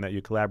somebody that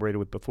you collaborated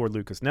with before,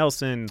 Lucas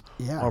Nelson,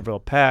 Orville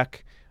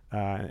Peck.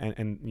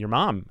 And your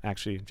mom,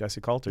 actually, Jessie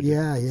Coulter.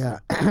 Yeah.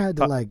 I had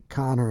to like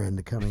con her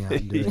into coming out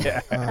and doing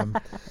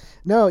it.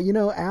 No, you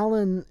know,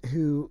 Alan,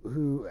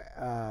 who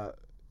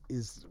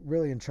is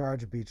really in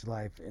charge of Beach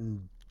Life,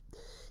 and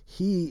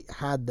he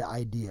had the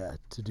idea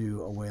to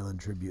do a Waylon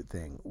tribute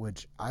thing,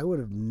 which I would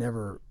have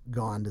never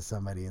gone to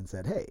somebody and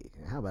said, "Hey,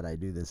 how about I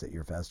do this at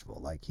your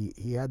festival?" Like,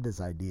 he had this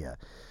idea,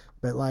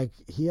 but like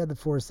he had the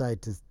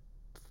foresight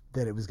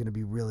that it was going to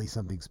be really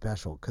something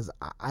special, because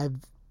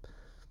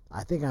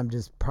I think I'm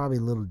just probably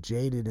a little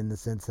jaded in the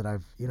sense that a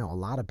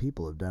lot of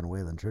people have done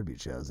Waylon tribute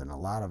shows, and a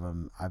lot of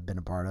them I've been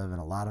a part of, and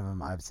a lot of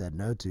them I've said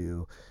no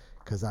to,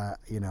 because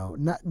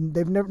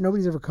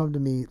nobody's ever come to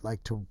me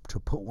like to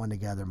put one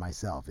together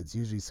myself. It's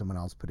usually someone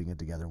else putting it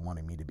together,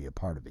 wanting me to be a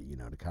part of it, you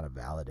know, to kind of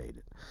validate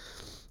it.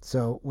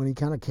 So when he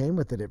kind of came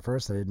with it at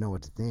first, I didn't know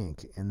what to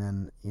think, and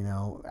then, you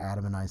know,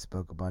 Adam and I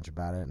spoke a bunch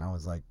about it, and I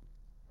was like,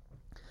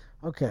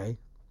 okay.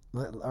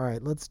 All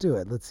right, let's do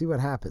it. Let's see what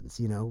happens.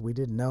 You know, we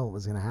didn't know it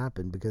was going to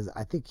happen, because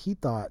I think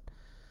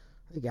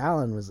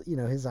Alan was, you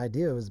know, his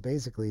idea was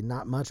basically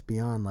not much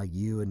beyond like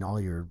you and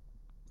all your,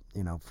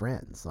 you know,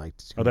 friends. Like,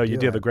 although you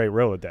do have a great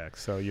Rolodex,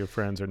 so your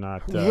friends are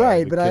not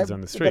right, the kids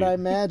on the street. But I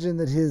imagine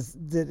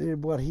that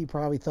what he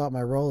probably thought my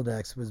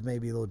Rolodex was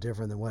maybe a little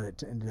different than what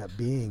it ended up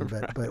being.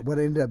 But what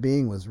it ended up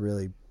being was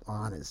really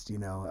honest, you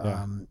know,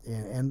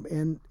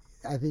 and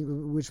I think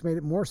which made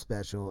it more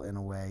special in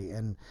a way.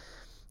 And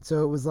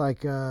so it was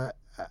like,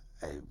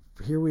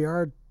 here we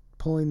are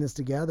pulling this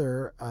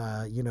together,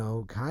 you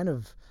know, kind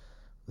of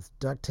with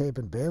duct tape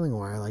and baling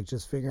wire, like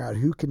just figuring out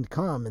who can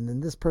come, and then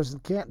this person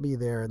can't be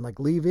there, and like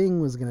Lee Ving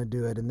was going to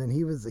do it, and then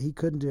he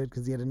couldn't do it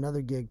because he had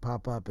another gig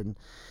pop up, and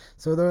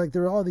so there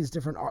were all these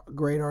different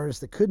great artists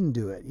that couldn't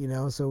do it, you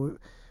know, so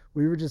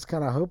we were just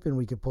kind of hoping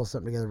we could pull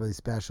something together really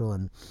special,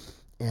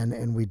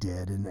 and we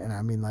did, and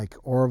I mean, like,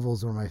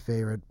 Orville's one of my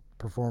favorite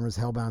performers.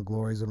 Hellbound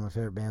Glory is one of my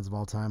favorite bands of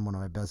all time. One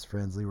of my best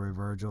friends, Leroy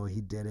Virgil,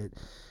 he did it.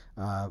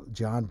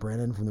 John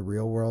Brennan from The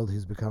Real World,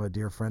 who's become a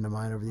dear friend of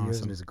mine over the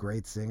years and is a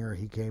great singer.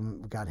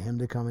 Got him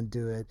to come and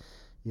do it.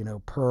 You know,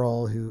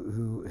 Pearl,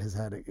 who has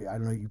had, I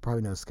don't know, you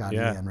probably know Scott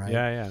Ian, right?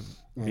 Yeah.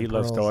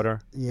 Meatloaf's daughter.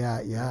 Yeah.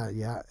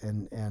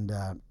 And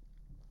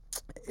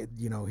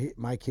you know,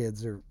 my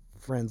kids are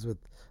friends with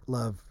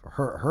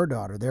her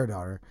daughter,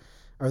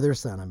 their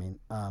son, I mean.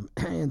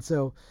 And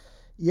so,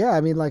 yeah,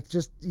 I mean, like,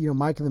 just, you know,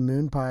 Mike and the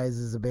Moon Pies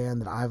is a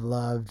band that I've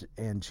loved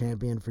and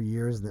championed for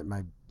years, that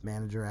my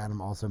manager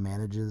Adam also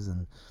manages,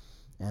 and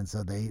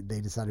so they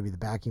decided to be the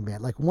backing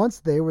band. Like, once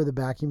they were the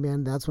backing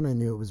band, that's when I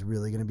knew it was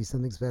really going to be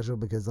something special,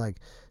 because, like,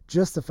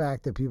 just the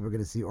fact that people are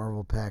going to see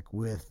Orville Peck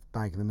with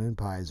Mike and the Moon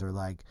Pies, or,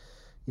 like,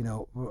 you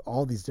know,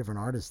 all these different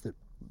artists that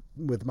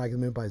with Mike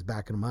and the Moon Pies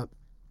backing them up,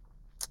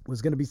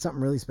 was going to be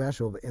something really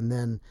special. And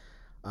then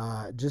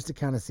just to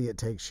kind of see it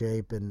take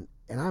shape, and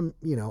I'm,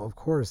 you know, of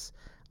course,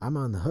 I'm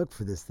on the hook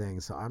for this thing,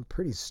 so I'm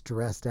pretty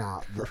stressed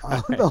out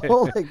the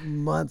whole, like,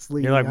 months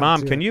leading. You're like,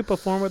 Mom, can it. You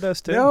perform with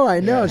us too? No,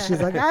 I know.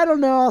 She's like, I don't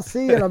know, I'll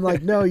see it. I'm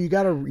like, no, you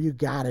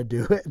gotta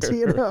do it,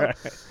 you know.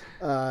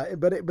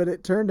 But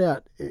it turned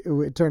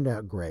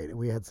out great.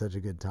 We had such a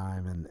good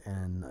time,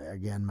 and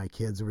again, my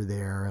kids were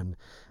there, and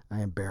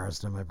I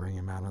embarrassed him. I bring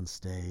him out on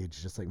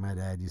stage, just like my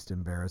dad used to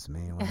embarrass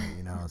me when,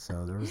 you know.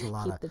 So there was a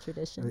lot Keep of the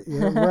tradition.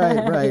 Yeah,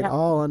 right, Yeah.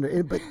 all under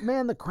it. But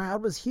man, the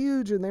crowd was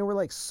huge, and they were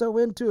like so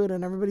into it,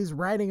 and everybody's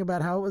writing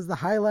about how it was the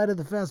highlight of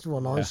the festival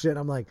and all this shit.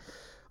 I'm like,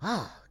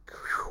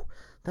 whew,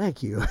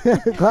 thank you,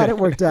 glad it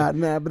worked out.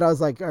 But I was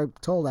like, I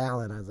told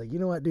Alan, I was like, you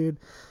know what, dude,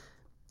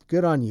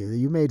 good on you.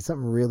 You made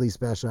something really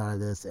special out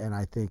of this, and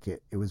I think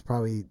it was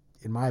probably,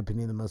 in my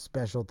opinion, the most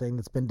special thing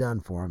that's been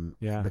done for him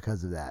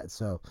because of that.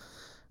 So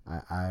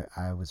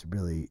I was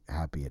really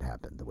happy it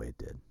happened the way it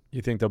did.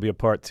 You think there'll be a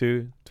part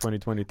 2,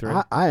 2023?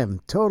 I am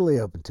totally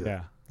open to it.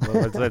 Yeah.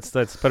 Well, let's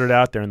put it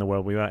out there in the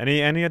world.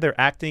 Any other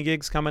acting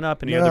gigs coming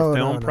up? Any other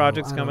film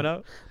projects coming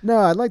up? No,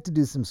 I'd like to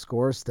do some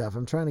score stuff.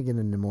 I'm trying to get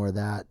into more of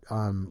that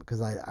because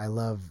I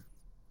love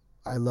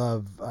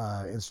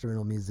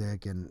instrumental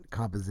music and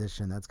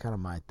composition. That's kind of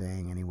my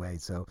thing anyway.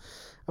 So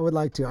I would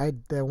like to.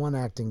 That one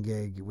acting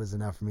gig was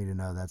enough for me to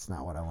know that's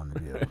not what I want to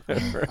do.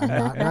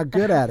 I'm not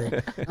good at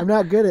it. I'm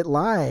not good at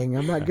lying.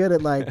 I'm not good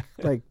at like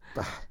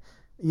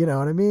you know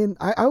what I mean?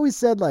 I always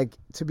said, like,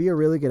 to be a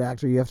really good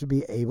actor, you have to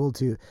be able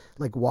to,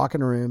 like, walk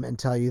in a room and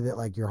tell you that,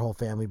 like, your whole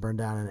family burned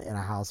down in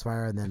a house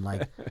fire, and then,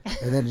 like,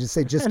 and then just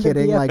say, just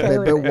kidding, like,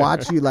 but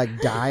watch you, like,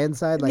 die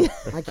inside. Like,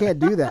 I can't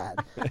do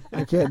that.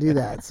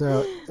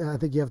 So I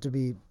think you have to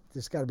be,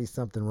 there's got to be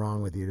something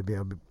wrong with you to be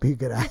able to be a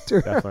good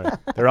actor. Definitely.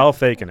 They're all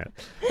faking it.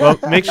 Well,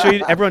 make sure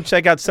everyone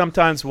check out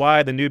Sometimes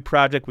Why, the new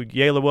project with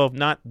Yayla Wolf.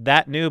 Not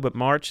that new, but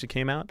March it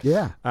came out.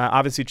 Yeah.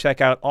 Obviously,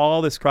 check out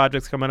all this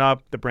projects coming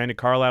up, the Brandi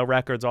Carlile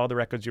records, all the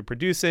records you're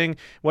producing.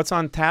 What's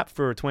on tap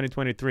for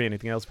 2023?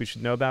 Anything else we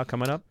should know about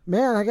coming up?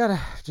 Man, I got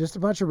just a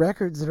bunch of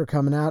records that are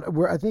coming out.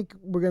 I think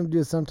we're going to do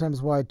a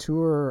Sometimes Why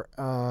tour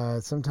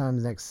sometime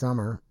next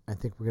summer. I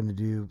think we're going to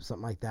do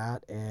something like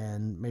that,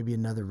 and maybe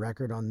another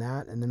record on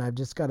that. And then I've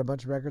just got a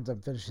bunch of records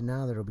I'm finishing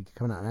now that'll be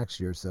coming out next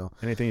year. So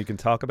anything you can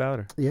talk about?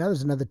 Or? Yeah,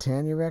 there's another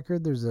Tanya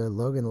record. There's a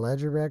Logan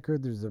Ledger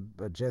record. There's a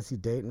Jesse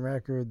Dayton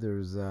record.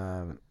 There's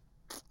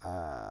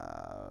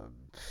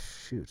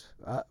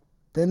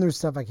then there's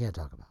stuff I can't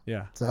talk about.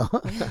 Yeah. So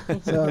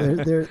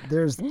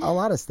there's a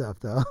lot of stuff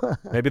though.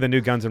 Maybe the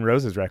new Guns N'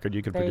 Roses record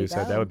you could There you produce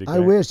that. go. That would be great. I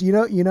wish. You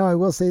know. I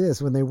will say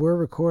this: when they were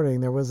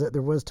recording, there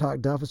was talk.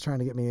 Duff was trying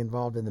to get me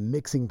involved in the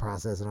mixing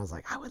process, and I was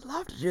like, I would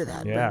love to do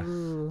that. Yeah.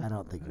 But I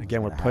don't think.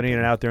 Again, we're putting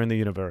it out there in the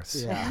universe.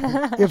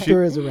 Yeah. If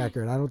there is a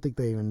record, I don't think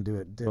they even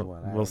did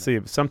one. We'll see.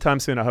 Sometime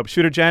soon, I hope.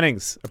 Shooter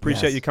Jennings,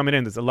 appreciate Yes. you coming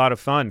in. It's a lot of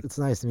fun. It's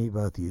nice to meet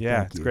both of you.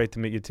 Yeah, Thank it's you. great to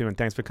meet you too, and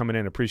thanks for coming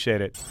in.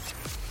 Appreciate it.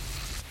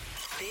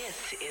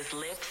 This is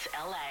Lips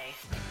LA.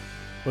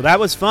 Well, that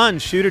was fun.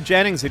 Shooter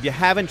Jennings. If you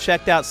haven't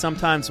checked out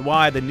Sometimes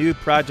Why, the new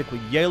project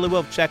with Yayla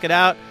Wolf, check it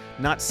out.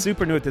 Not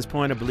super new at this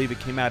point. I believe it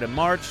came out in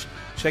March.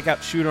 Check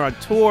out Shooter on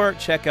tour.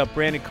 Check out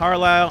Brandi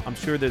Carlile. I'm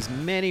sure there's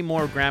many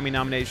more Grammy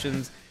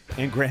nominations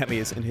and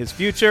Grammys in his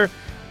future.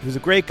 He was a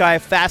great guy,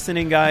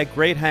 fascinating guy,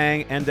 great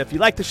hang. And if you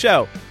like the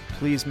show,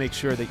 please make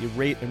sure that you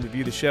rate and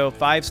review the show.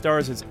 5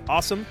 stars is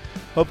awesome.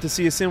 Hope to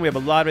see you soon. We have a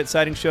lot of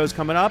exciting shows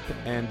coming up,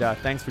 and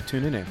thanks for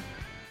tuning in.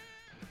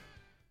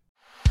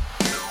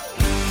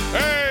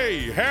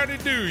 Hey, howdy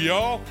do,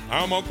 y'all.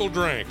 I'm Uncle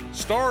Drank,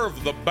 star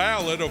of The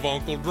Ballad of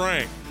Uncle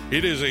Drank.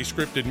 It is a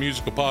scripted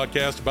musical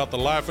podcast about the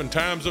life and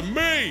times of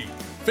me,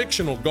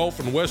 fictional golf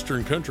and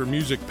western country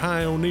music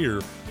pioneer,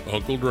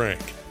 Uncle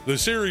Drank. The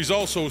series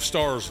also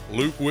stars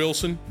Luke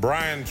Wilson,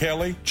 Brian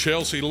Kelly,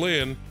 Chelsea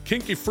Lynn,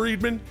 Kinky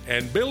Friedman,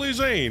 and Billy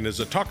Zane as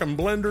a talking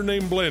blender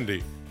named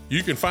Blendy.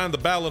 You can find The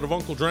Ballad of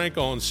Uncle Drank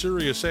on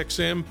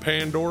SiriusXM,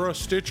 Pandora,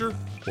 Stitcher,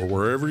 or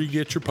wherever you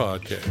get your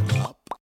podcasts.